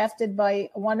handcrafted by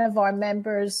one of our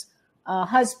members'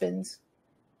 husbands.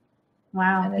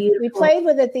 Wow, and we played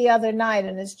with it the other night,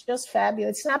 and it's just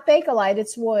fabulous. It's not Bakelite,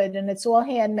 it's wood, and it's all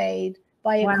handmade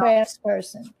by a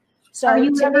craftsperson. So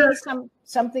to me,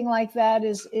 something like that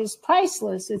is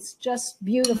priceless. It's just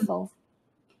beautiful.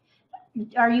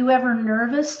 Are you ever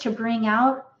nervous to bring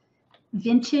out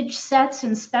vintage sets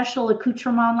and special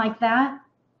accoutrement like that?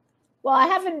 Well, I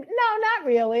haven't. No, not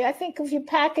really. I think if you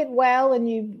pack it well and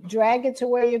you drag it to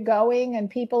where you're going and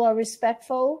people are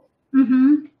respectful,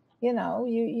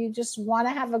 you just want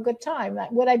to have a good time.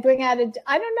 Would I bring out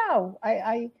I don't know.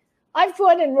 I've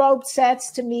brought in rope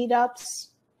sets to meetups.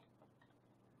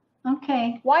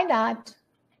 Okay. Why not?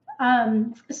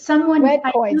 Someone Red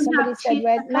Coin. Somebody said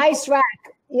red. Nice rack.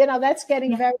 That's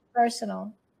getting very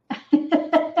personal.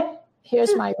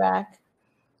 Here's my rack.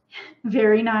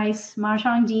 Very nice.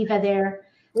 Mahjong Diva there.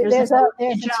 There's a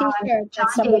t-shirt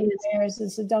that somebody wears that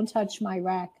says, "Don't touch my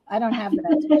rack." I don't have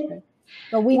that t-shirt.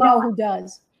 But we know who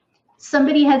does.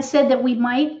 Somebody had said that we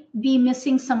might be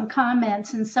missing some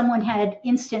comments, and someone had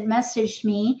instant messaged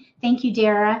me. Thank you,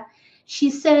 Dara. She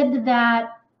said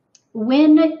that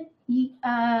when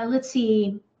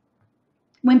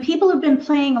people have been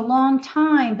playing a long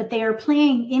time, but they are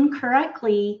playing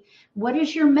incorrectly, what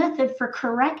is your method for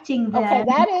correcting them? Okay,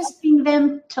 that is helping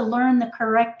them to learn the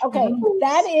correct rules?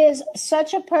 That is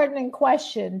such a pertinent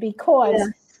question, because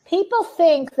people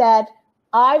think that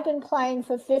I've been playing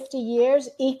for 50 years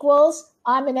equals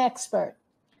I'm an expert.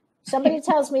 Somebody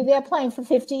tells me they're playing for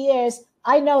 50 years.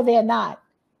 I know they're not.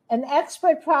 An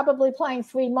expert probably playing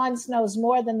 3 months knows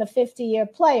more than the 50-year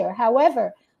player.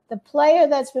 However, the player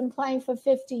that's been playing for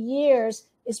 50 years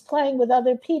is playing with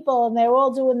other people, and they're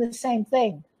all doing the same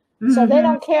thing. Mm-hmm. So they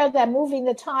don't care that moving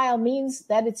the tile means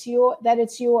that it's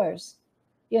yours,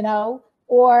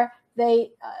 or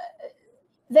they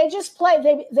just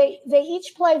play. They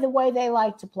each play the way they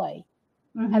like to play,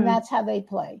 and that's how they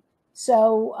play.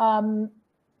 So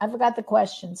I forgot the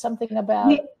question. Something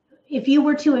about if you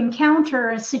were to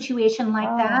encounter a situation like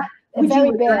that, would very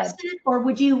you address bad. it, or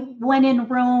would you, when in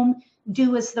Rome,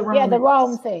 do as the Romans? Yeah, the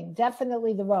Rome thing,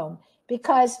 definitely the Rome,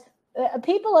 because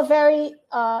people are very,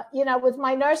 with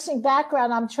my nursing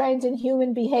background, I'm trained in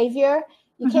human behavior.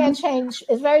 You can't change.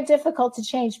 It's very difficult to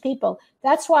change people.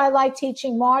 That's why I like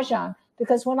teaching Mahjong,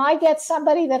 because when I get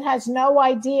somebody that has no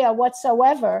idea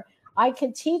whatsoever, I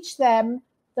can teach them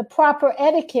the proper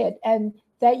etiquette and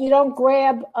that you don't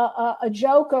grab a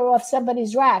joker off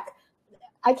somebody's rack.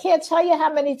 I can't tell you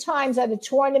how many times at a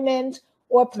tournament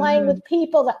or playing with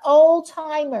people, the old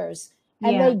timers,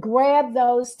 and they grab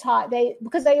those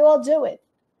because they all do it.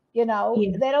 They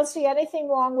don't see anything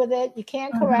wrong with it. You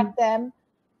can't correct them.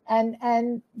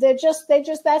 And that's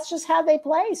just how they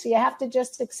play. So you have to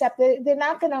just accept it. They're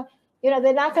not gonna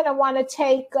want to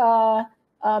take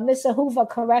Miss Ahuva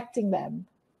correcting them.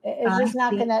 It's just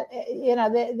not gonna,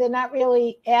 they're not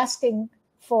really asking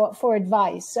for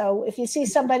advice. So if you see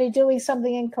somebody doing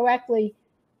something incorrectly,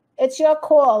 it's your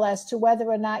call as to whether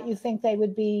or not you think they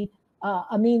would be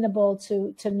amenable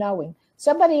to knowing.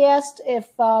 Somebody asked if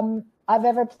I've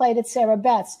ever played at Sarah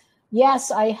Beth's.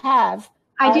 Yes, I have.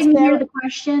 I didn't hear the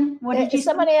question. What did you say?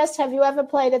 Somebody asked, have you ever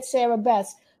played at Sarah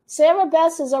Beth's? Sarah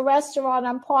Beth's is a restaurant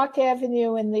on Park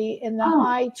Avenue in the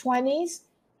high 20s.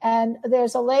 And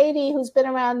there's a lady who's been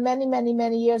around many, many,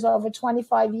 many years, over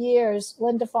 25 years,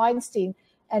 Linda Feinstein.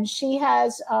 And she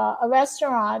has a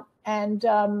restaurant, and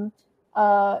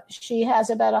she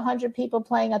has about 100 people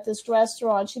playing at this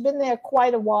restaurant. She's been there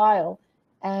quite a while,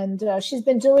 and she's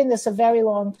been doing this a very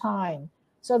long time.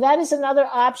 So that is another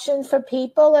option for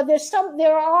people.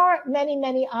 There are many,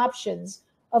 many options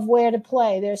of where to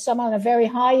play. There's some on a very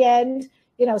high end,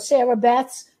 Sarah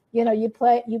Beth's,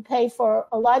 you pay for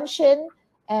a luncheon,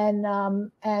 and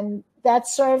that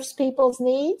serves people's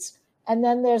needs. And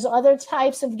then there's other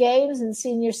types of games in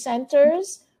senior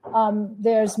centers.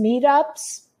 There's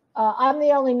meetups. I'm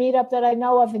the only meetup that I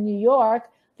know of in New York.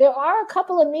 There are a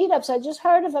couple of meetups. I just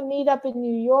heard of a meetup in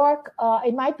New York.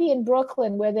 It might be in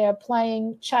Brooklyn, where they're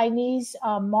playing Chinese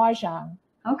Mahjong.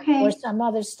 Okay. Or some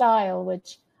other style,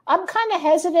 which I'm kind of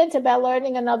hesitant about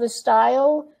learning another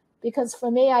style, because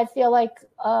for me, I feel like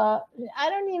I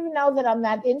don't even know that I'm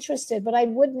that interested, but I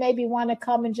would maybe want to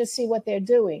come and just see what they're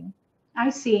doing. I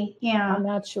see. Yeah. I'm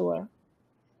not sure.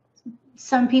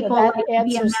 Some people like to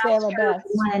be a master of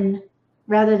one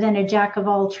rather than a jack of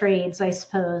all trades, I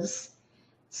suppose.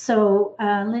 So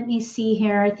let me see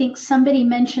here. I think somebody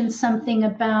mentioned something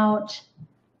about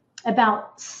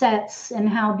sets and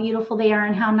how beautiful they are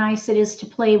and how nice it is to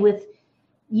play with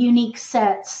unique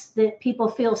sets, that people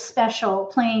feel special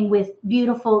playing with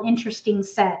beautiful, interesting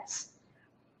sets.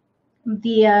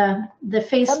 The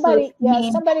Facebook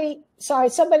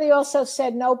somebody also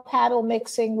said no paddle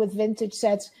mixing with vintage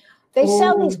sets. They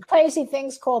sell these crazy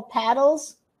things called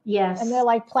paddles. Yes. And they're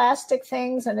like plastic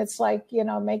things, and it's like,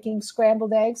 making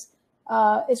scrambled eggs.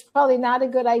 It's probably not a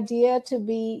good idea to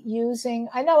be using.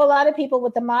 I know a lot of people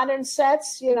with the modern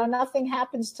sets, nothing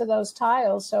happens to those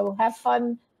tiles. So have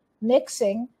fun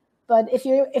mixing. But if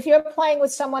you're playing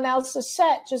with someone else's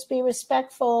set, just be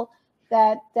respectful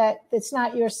that it's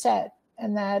not your set.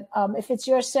 And that if it's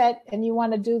your set and you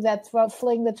want to do that,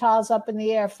 fling the tiles up in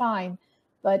the air, fine.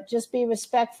 But just be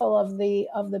respectful of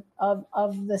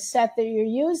the set that you're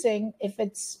using. If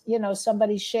it's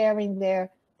somebody sharing their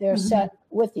set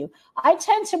with you, I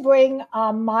tend to bring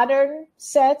modern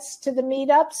sets to the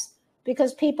meetups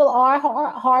because people are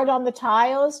hard on the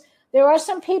tiles. There are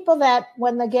some people that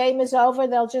when the game is over,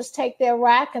 they'll just take their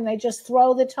rack and they just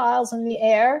throw the tiles in the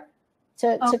air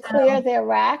to clear their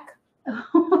rack.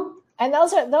 And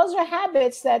those are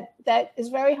habits that is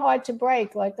very hard to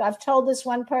break. Like I've told this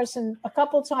one person a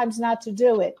couple times not to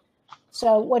do it.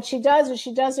 So what she does is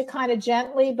she does it kind of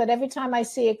gently, but every time I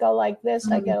see it go like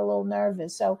this, I get a little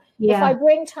nervous. So if I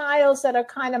bring tiles that are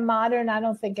kind of modern, I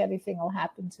don't think anything will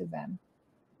happen to them.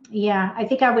 Yeah, I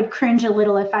think I would cringe a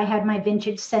little if I had my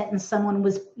vintage set and someone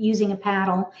was using a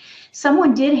paddle.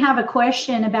 Someone did have a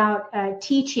question about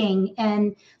teaching,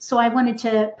 and so I wanted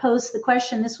to pose the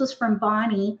question. This was from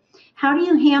Bonnie. How do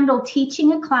you handle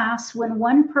teaching a class when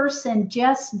one person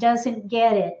just doesn't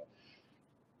get it?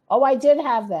 Oh, I did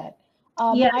have that.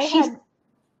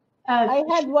 I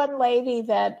had one lady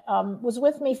that was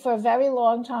with me for a very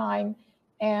long time,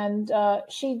 and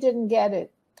she didn't get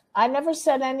it. I never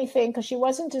said anything because she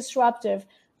wasn't disruptive.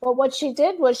 But what she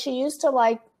did was she used to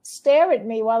like stare at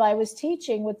me while I was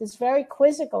teaching with this very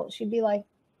quizzical. She'd be like,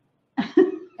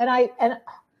 and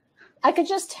I could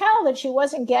just tell that she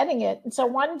wasn't getting it. And so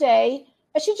one day,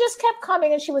 and she just kept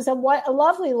coming, and she was a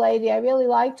lovely lady. I really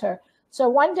liked her. So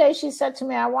one day she said to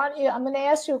me, I'm going to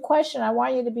ask you a question. I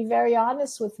want you to be very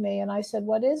honest with me. And I said,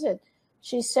 what is it?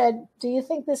 She said, do you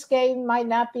think this game might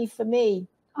not be for me?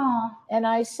 Oh. And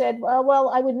I said, well,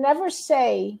 I would never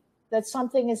say that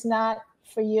something is not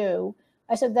for you.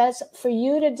 I said, that's for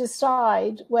you to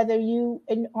decide whether you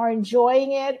are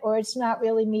enjoying it or it's not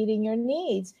really meeting your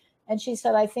needs. And she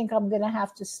said, I think I'm going to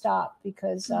have to stop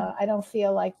because I don't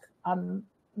feel like I'm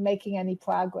making any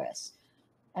progress.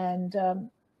 And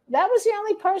that was the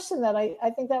only person that I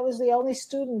think that was the only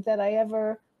student that I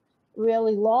ever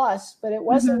really lost. But it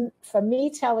wasn't for me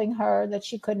telling her that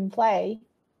she couldn't play.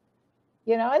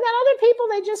 And then other people,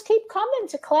 they just keep coming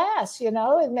to class,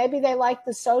 and maybe they like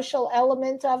the social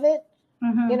element of it,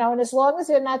 and as long as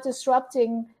they're not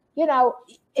disrupting,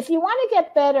 if you want to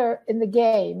get better in the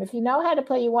game, if you know how to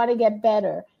play, you want to get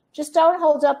better, just don't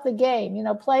hold up the game,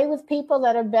 play with people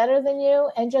that are better than you.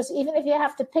 And just, even if you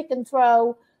have to pick and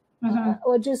throw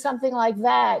or do something like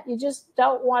that, you just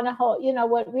don't want to hold,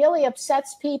 what really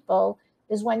upsets people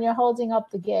is when you're holding up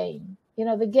the game.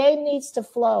 The game needs to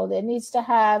flow. There needs to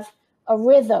have a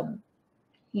rhythm.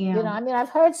 I've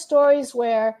heard stories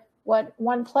where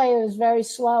one player is very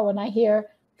slow, and I hear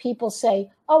people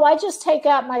say, oh, I just take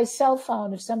out my cell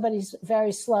phone if somebody's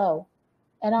very slow.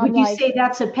 And I'm Would you say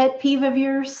that's a pet peeve of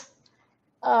yours?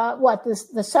 What,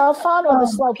 the cell phone or the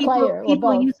slow player?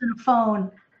 People using a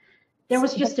phone. There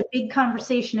was just a big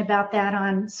conversation about that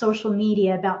on social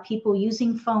media, about people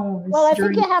using phones. Well, I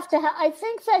think you have to. I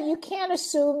think that you can't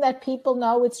assume that people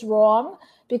know it's wrong,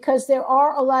 because there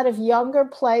are a lot of younger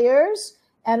players,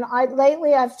 and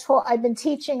lately I've been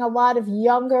teaching a lot of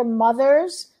younger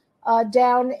mothers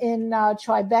down in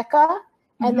Tribeca,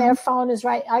 and their phone is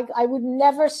right. I would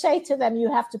never say to them,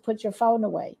 you have to put your phone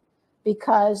away,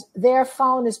 because their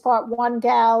phone is one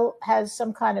gal has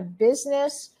some kind of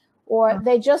business, or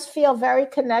they just feel very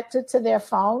connected to their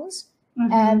phones,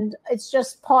 and it's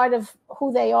just part of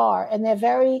who they are, and they're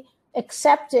very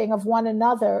accepting of one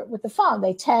another with the phone.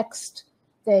 They text,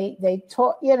 they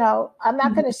talk. I'm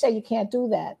not going to say you can't do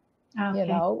that.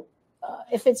 Okay.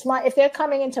 If they're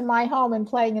coming into my home and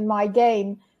playing in my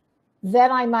game,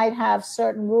 then I might have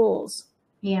certain rules.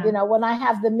 Yeah. When I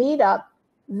have the meetup,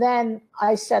 then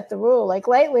I set the rule. Like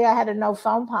lately, I had a no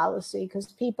phone policy because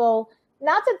people,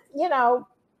 not that,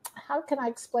 how can I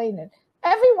explain it?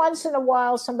 Every once in a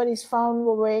while, somebody's phone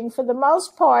will ring. For the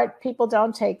most part, people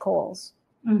don't take calls.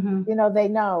 They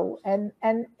know. And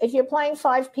if you're playing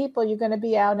 5 people, you're going to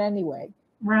be out anyway.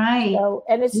 Right. So,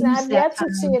 and it's not yet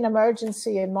to see an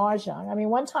emergency in Mahjong. I mean,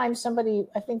 one time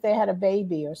I think they had a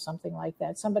baby or something like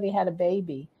that. Somebody had a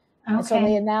baby. Okay. And so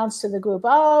they announced to the group,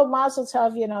 oh, Mazel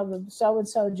Tov, the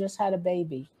so-and-so just had a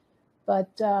baby. But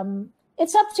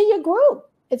it's up to your group.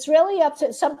 It's really up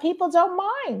to, some people don't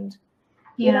mind.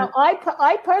 Yeah.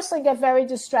 I personally get very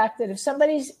distracted. If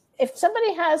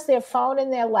somebody has their phone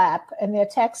in their lap and they're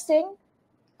texting,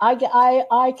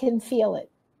 I can feel it.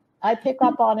 I pick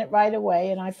up on it right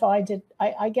away, and I find it,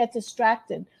 I get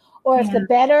distracted. Or if the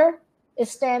bettor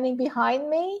is standing behind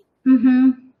me,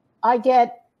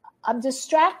 I'm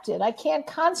distracted. I can't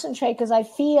concentrate because I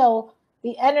feel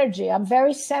the energy. I'm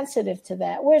very sensitive to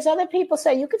that. Whereas other people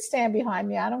say, you could stand behind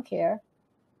me, I don't care.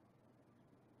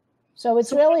 So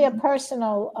it's really a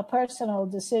personal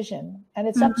decision, and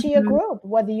it's up to your group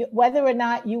whether or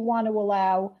not you want to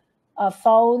allow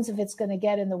phones if it's going to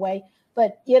get in the way.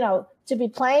 But to be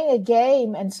playing a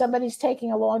game and somebody's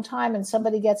taking a long time and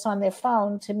somebody gets on their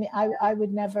phone, to me,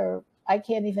 I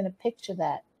can't even picture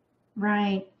that.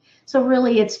 Right. So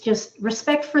really, it's just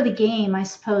respect for the game, I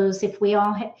suppose. If we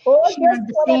all share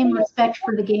the same respect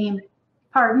for the game.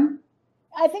 Pardon?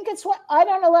 I think I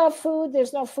don't allow food.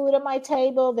 There's no food on my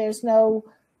table. There's no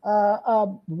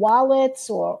wallets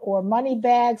or money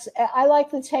bags. I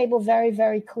like the table very,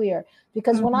 very clear,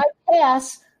 because when I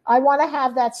pass, I want to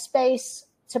have that space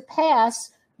to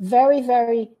pass very,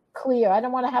 very clear. I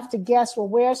don't want to have to guess, well,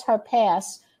 where's her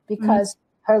pass? Because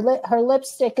her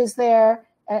lipstick is there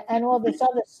and all this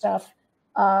other stuff.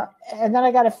 And then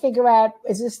I got to figure out,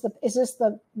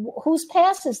 whose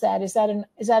pass is that? Is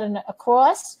that a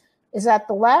cross? Is that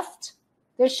the left?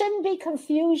 There shouldn't be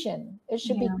confusion. It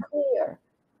should be clear.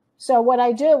 So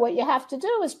what you have to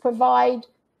do is provide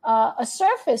a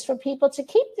surface for people to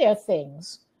keep their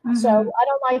things. So I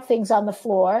don't like things on the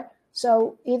floor.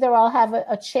 So either I'll have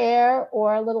a chair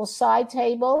or a little side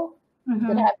table. You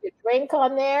can have your drink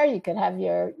on there. You can have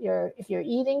your if you're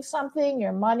eating something,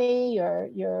 your money,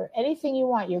 your anything you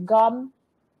want, your gum.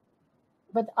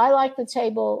 But I like the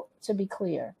table to be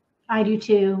clear. I do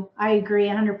too. I agree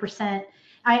 100%.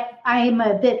 I'm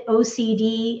a bit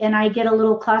OCD, and I get a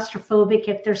little claustrophobic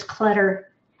if there's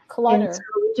clutter. Clutter. And so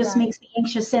it just makes me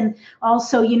anxious. And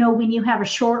also, when you have a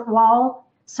short wall,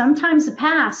 sometimes the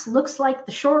pass looks like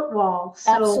the short wall.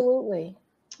 So absolutely.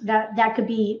 That could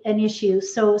be an issue.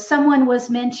 So someone was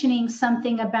mentioning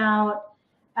something about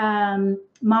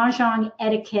Mahjong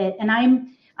etiquette, and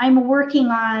I'm working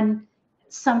on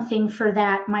something for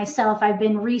that myself. I've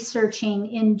been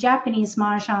researching in Japanese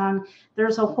Mahjong.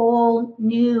 There's a whole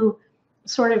new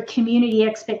sort of community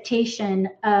expectation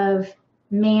of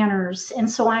manners, and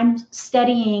so I'm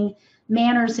studying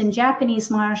manners in Japanese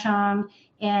Mahjong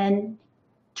and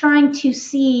trying to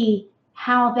see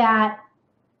how that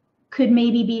could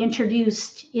maybe be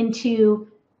introduced into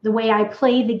the way I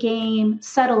play the game,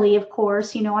 subtly, of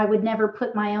course. I would never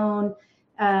put my own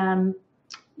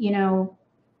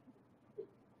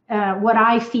what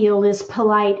I feel is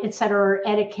polite, et cetera, or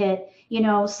etiquette.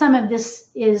 Some of this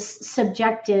is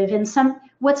subjective, and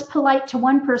what's polite to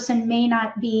one person may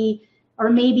not be, or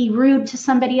may be rude to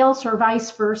somebody else, or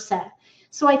vice versa.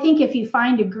 So I think if you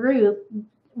find a group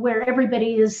where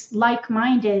everybody is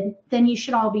like-minded, then you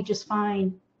should all be just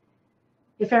fine.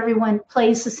 If everyone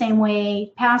plays the same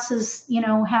way, passes,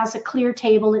 has a clear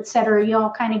table, et cetera, you all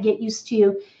kind of get used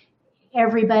to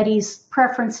everybody's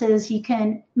preferences. You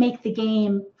can make the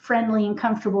game friendly and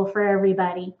comfortable for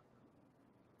everybody.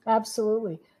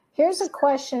 Absolutely. Here's a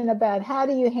question about how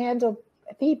do you handle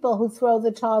people who throw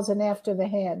the tiles in after the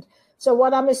hand? So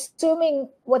what I'm assuming,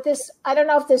 I don't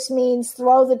know if this means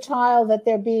throw the tile that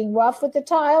they're being rough with the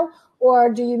tile,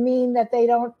 or do you mean that they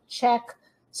don't check?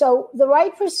 So the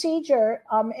right procedure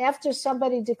after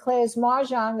somebody declares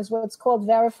Mahjong is what's called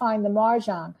verifying the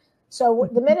Mahjong. So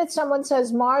the minute someone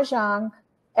says Mahjong,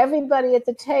 everybody at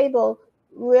the table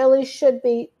really should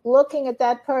be looking at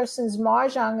that person's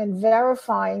Mahjong and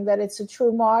verifying that it's a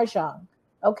true Mahjong.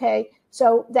 Okay,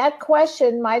 so that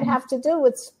question might have to do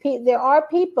with, there are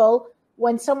people,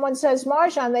 when someone says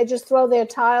Mahjong, they just throw their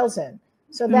tiles in.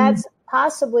 So that's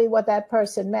possibly what that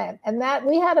person meant. And that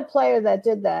we had a player that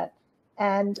did that,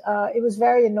 and it was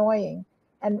very annoying.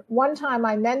 And one time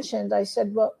I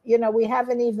said, well, we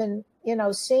haven't even,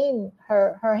 seen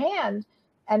her hand.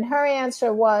 And her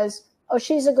answer was, oh,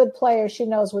 she's a good player. She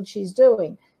knows what she's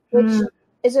doing, which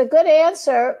is a good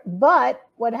answer. But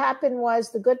what happened was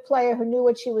the good player who knew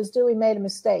what she was doing made a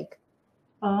mistake.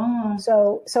 Oh.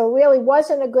 So really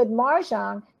wasn't a good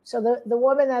Mahjong. So the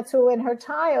woman that threw in her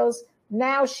tiles,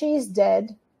 now she's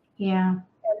dead. Yeah.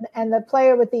 And the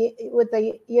player with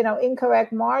the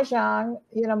incorrect Mahjong,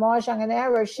 Mahjong in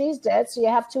error, she's dead. So you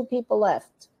have two people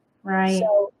left. Right.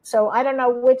 So I don't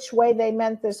know which way they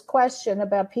meant this question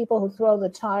about people who throw the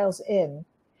tiles in.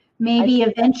 Maybe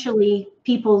eventually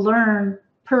people learn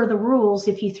per the rules,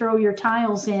 if you throw your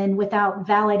tiles in without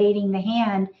validating the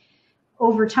hand,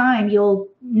 over time you'll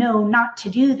know not to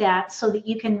do that so that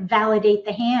you can validate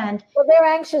the hand. Well, they're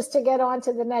anxious to get on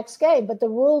to the next game, but the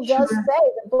rule does say,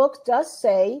 the book does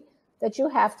say that you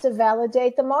have to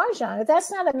validate the Mahjong.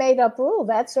 That's not a made-up rule.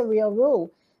 That's a real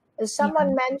rule. As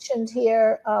someone mentioned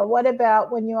here, what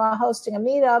about when you are hosting a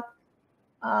meetup,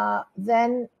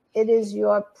 then it is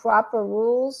your proper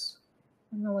rules?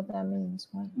 I don't know what that means.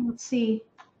 Let's see.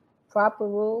 Proper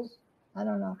rules? I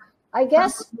don't know. I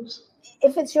guess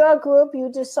if it's your group,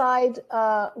 you decide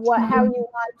how you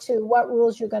want to, what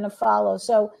rules you're going to follow.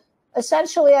 So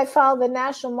essentially, I follow the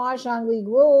National Mahjong League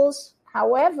rules.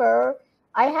 However,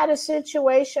 I had a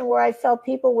situation where I felt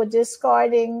people were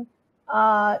discarding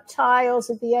tiles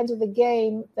at the end of the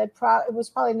game that it was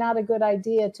probably not a good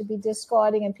idea to be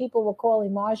discarding, and people were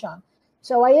calling Mahjong.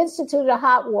 So I instituted a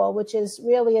hot wall, which is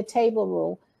really a table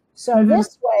rule. So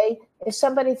this way, if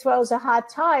somebody throws a hot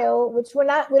tile, which we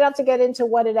don't have to get into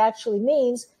what it actually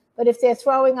means, but if they're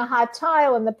throwing a hot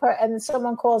tile and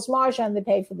someone calls Mahjong, they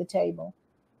pay for the table.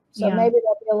 So maybe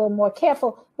they'll be a little more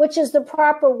careful, which is the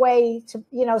proper way to,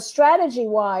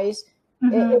 strategy-wise.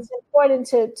 It's important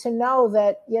to know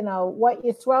that, what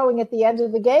you're throwing at the end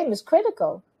of the game is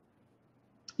critical.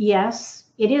 Yes,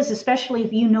 it is, especially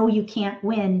if you know you can't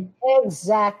win.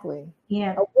 Exactly.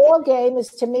 Yeah. A war game is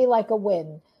to me like a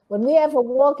win. When we have a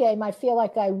war game, I feel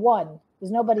like I won because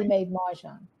nobody made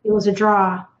Mahjong. It was a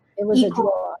draw. It was equal,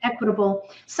 a draw. Equitable.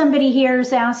 Somebody here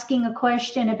is asking a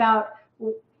question about,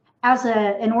 as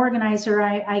an organizer,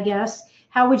 I guess,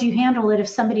 how would you handle it if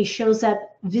somebody shows up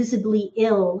visibly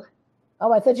ill?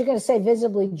 Oh, I thought you were going to say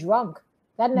visibly drunk.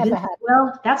 That never happened.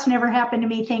 Well, that's never happened to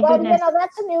me, thank goodness.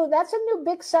 That's a new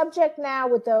big subject now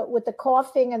with the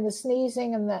coughing and the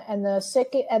sneezing and the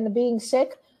sick and the being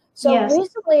sick. So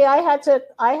recently, I had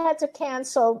to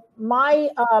cancel my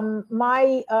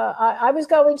I was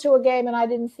going to a game and I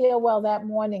didn't feel well that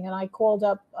morning, and I called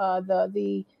up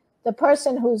the the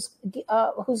person whose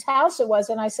house it was,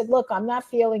 and I said, look, I'm not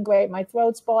feeling great. My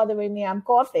throat's bothering me. I'm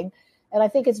coughing, and I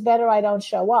think it's better I don't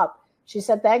show up. She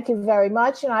said, thank you very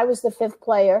much, and I was the 5th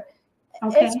player.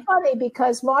 Okay. It's funny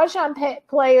because Mahjong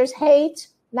players hate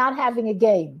not having a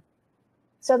game.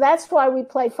 So that's why we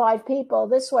play 5 people.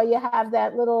 This way you have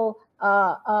that little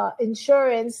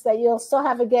insurance that you'll still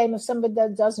have a game if somebody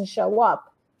doesn't show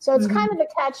up. So it's kind of a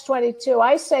catch-22.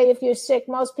 I say if you're sick,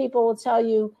 most people will tell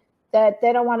you that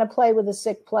they don't want to play with a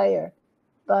sick player.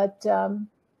 But does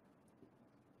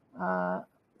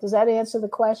that answer the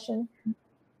question?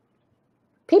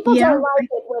 People don't like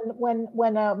it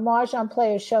when a Mahjong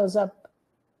player shows up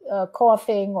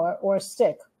coughing or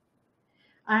sick.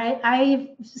 I've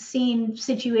seen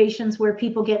situations where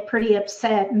people get pretty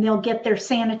upset and they'll get their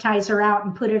sanitizer out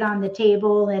and put it on the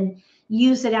table and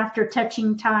use it after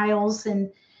touching tiles. And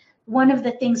one of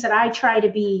the things that I try to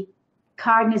be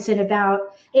cognizant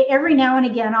about, every now and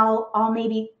again, I'll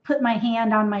maybe put my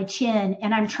hand on my chin,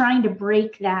 and I'm trying to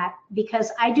break that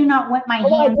because I do not want my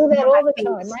hand. I do that all the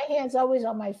time. My hand's always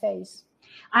on my face.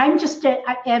 I'm just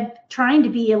I'm trying to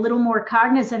be a little more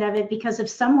cognizant of it, because if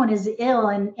someone is ill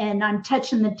and I'm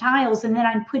touching the tiles and then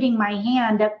I'm putting my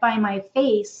hand up by my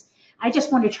face, I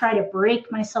just want to try to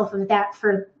break myself of that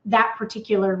for that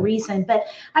particular reason. But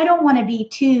I don't want to be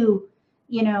too,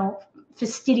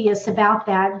 fastidious about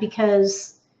that,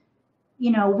 because,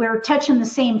 we're touching the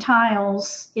same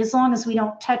tiles. As long as we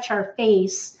don't touch our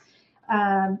face,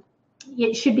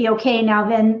 it should be okay. Now,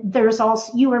 then there's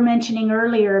also, you were mentioning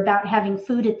earlier about having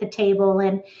food at the table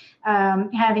and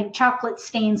having chocolate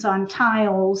stains on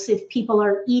tiles if people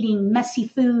are eating messy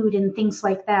food and things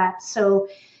like that. So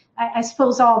I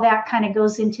suppose all that kind of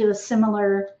goes into a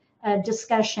similar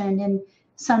discussion. And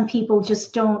some people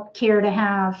just don't care to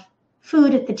have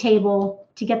food at the table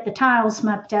to get the tiles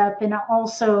mucked up, and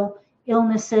also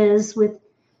illnesses with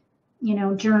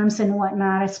germs and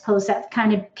whatnot. I suppose that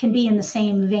kind of can be in the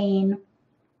same vein.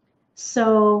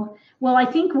 So, well, I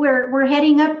think we're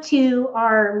heading up to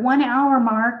our 1 hour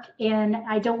mark, and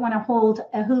I don't want to hold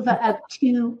Ahuva up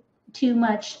too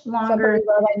much longer.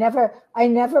 I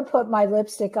never put my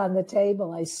lipstick on the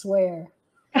table, I swear.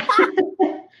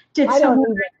 Did I don't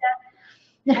need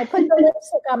it. I put the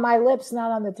lipstick on my lips,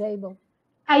 not on the table.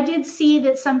 I did see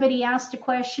that somebody asked a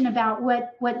question about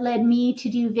what led me to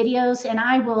do videos, and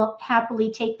I will happily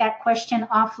take that question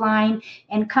offline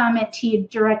and comment to you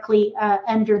directly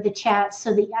under the chat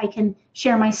so that I can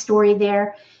share my story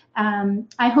there.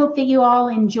 I hope that you all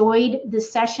enjoyed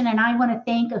this session, and I want to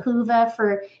thank Ahuva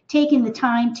for taking the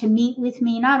time to meet with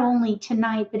me, not only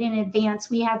tonight, but in advance.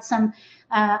 We had some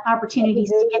opportunities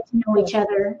to get to know each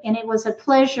other, and it was a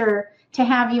pleasure to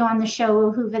have you on the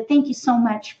show, Ahuva. Thank you so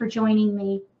much for joining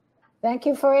me. Thank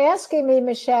you for asking me,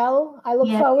 Michele. I look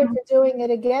forward to doing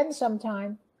it again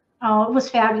sometime. Oh, it was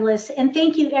fabulous. And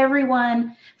thank you,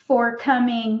 everyone, for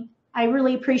coming. I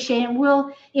really appreciate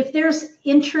it. If there's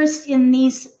interest in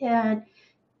these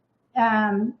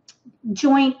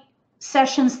joint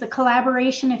sessions, the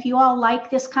collaboration, if you all like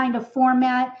this kind of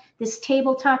format, this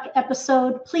table talk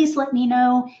episode, please let me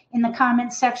know in the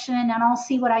comment section, and I'll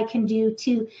see what I can do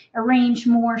to arrange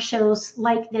more shows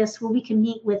like this where we can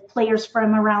meet with players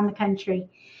from around the country.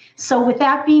 So with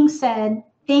that being said,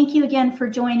 thank you again for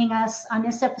joining us on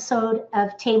this episode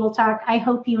of Table Talk. I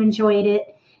hope you enjoyed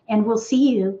it, and we'll see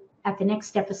you at the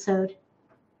next episode.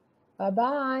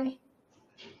 Bye-bye.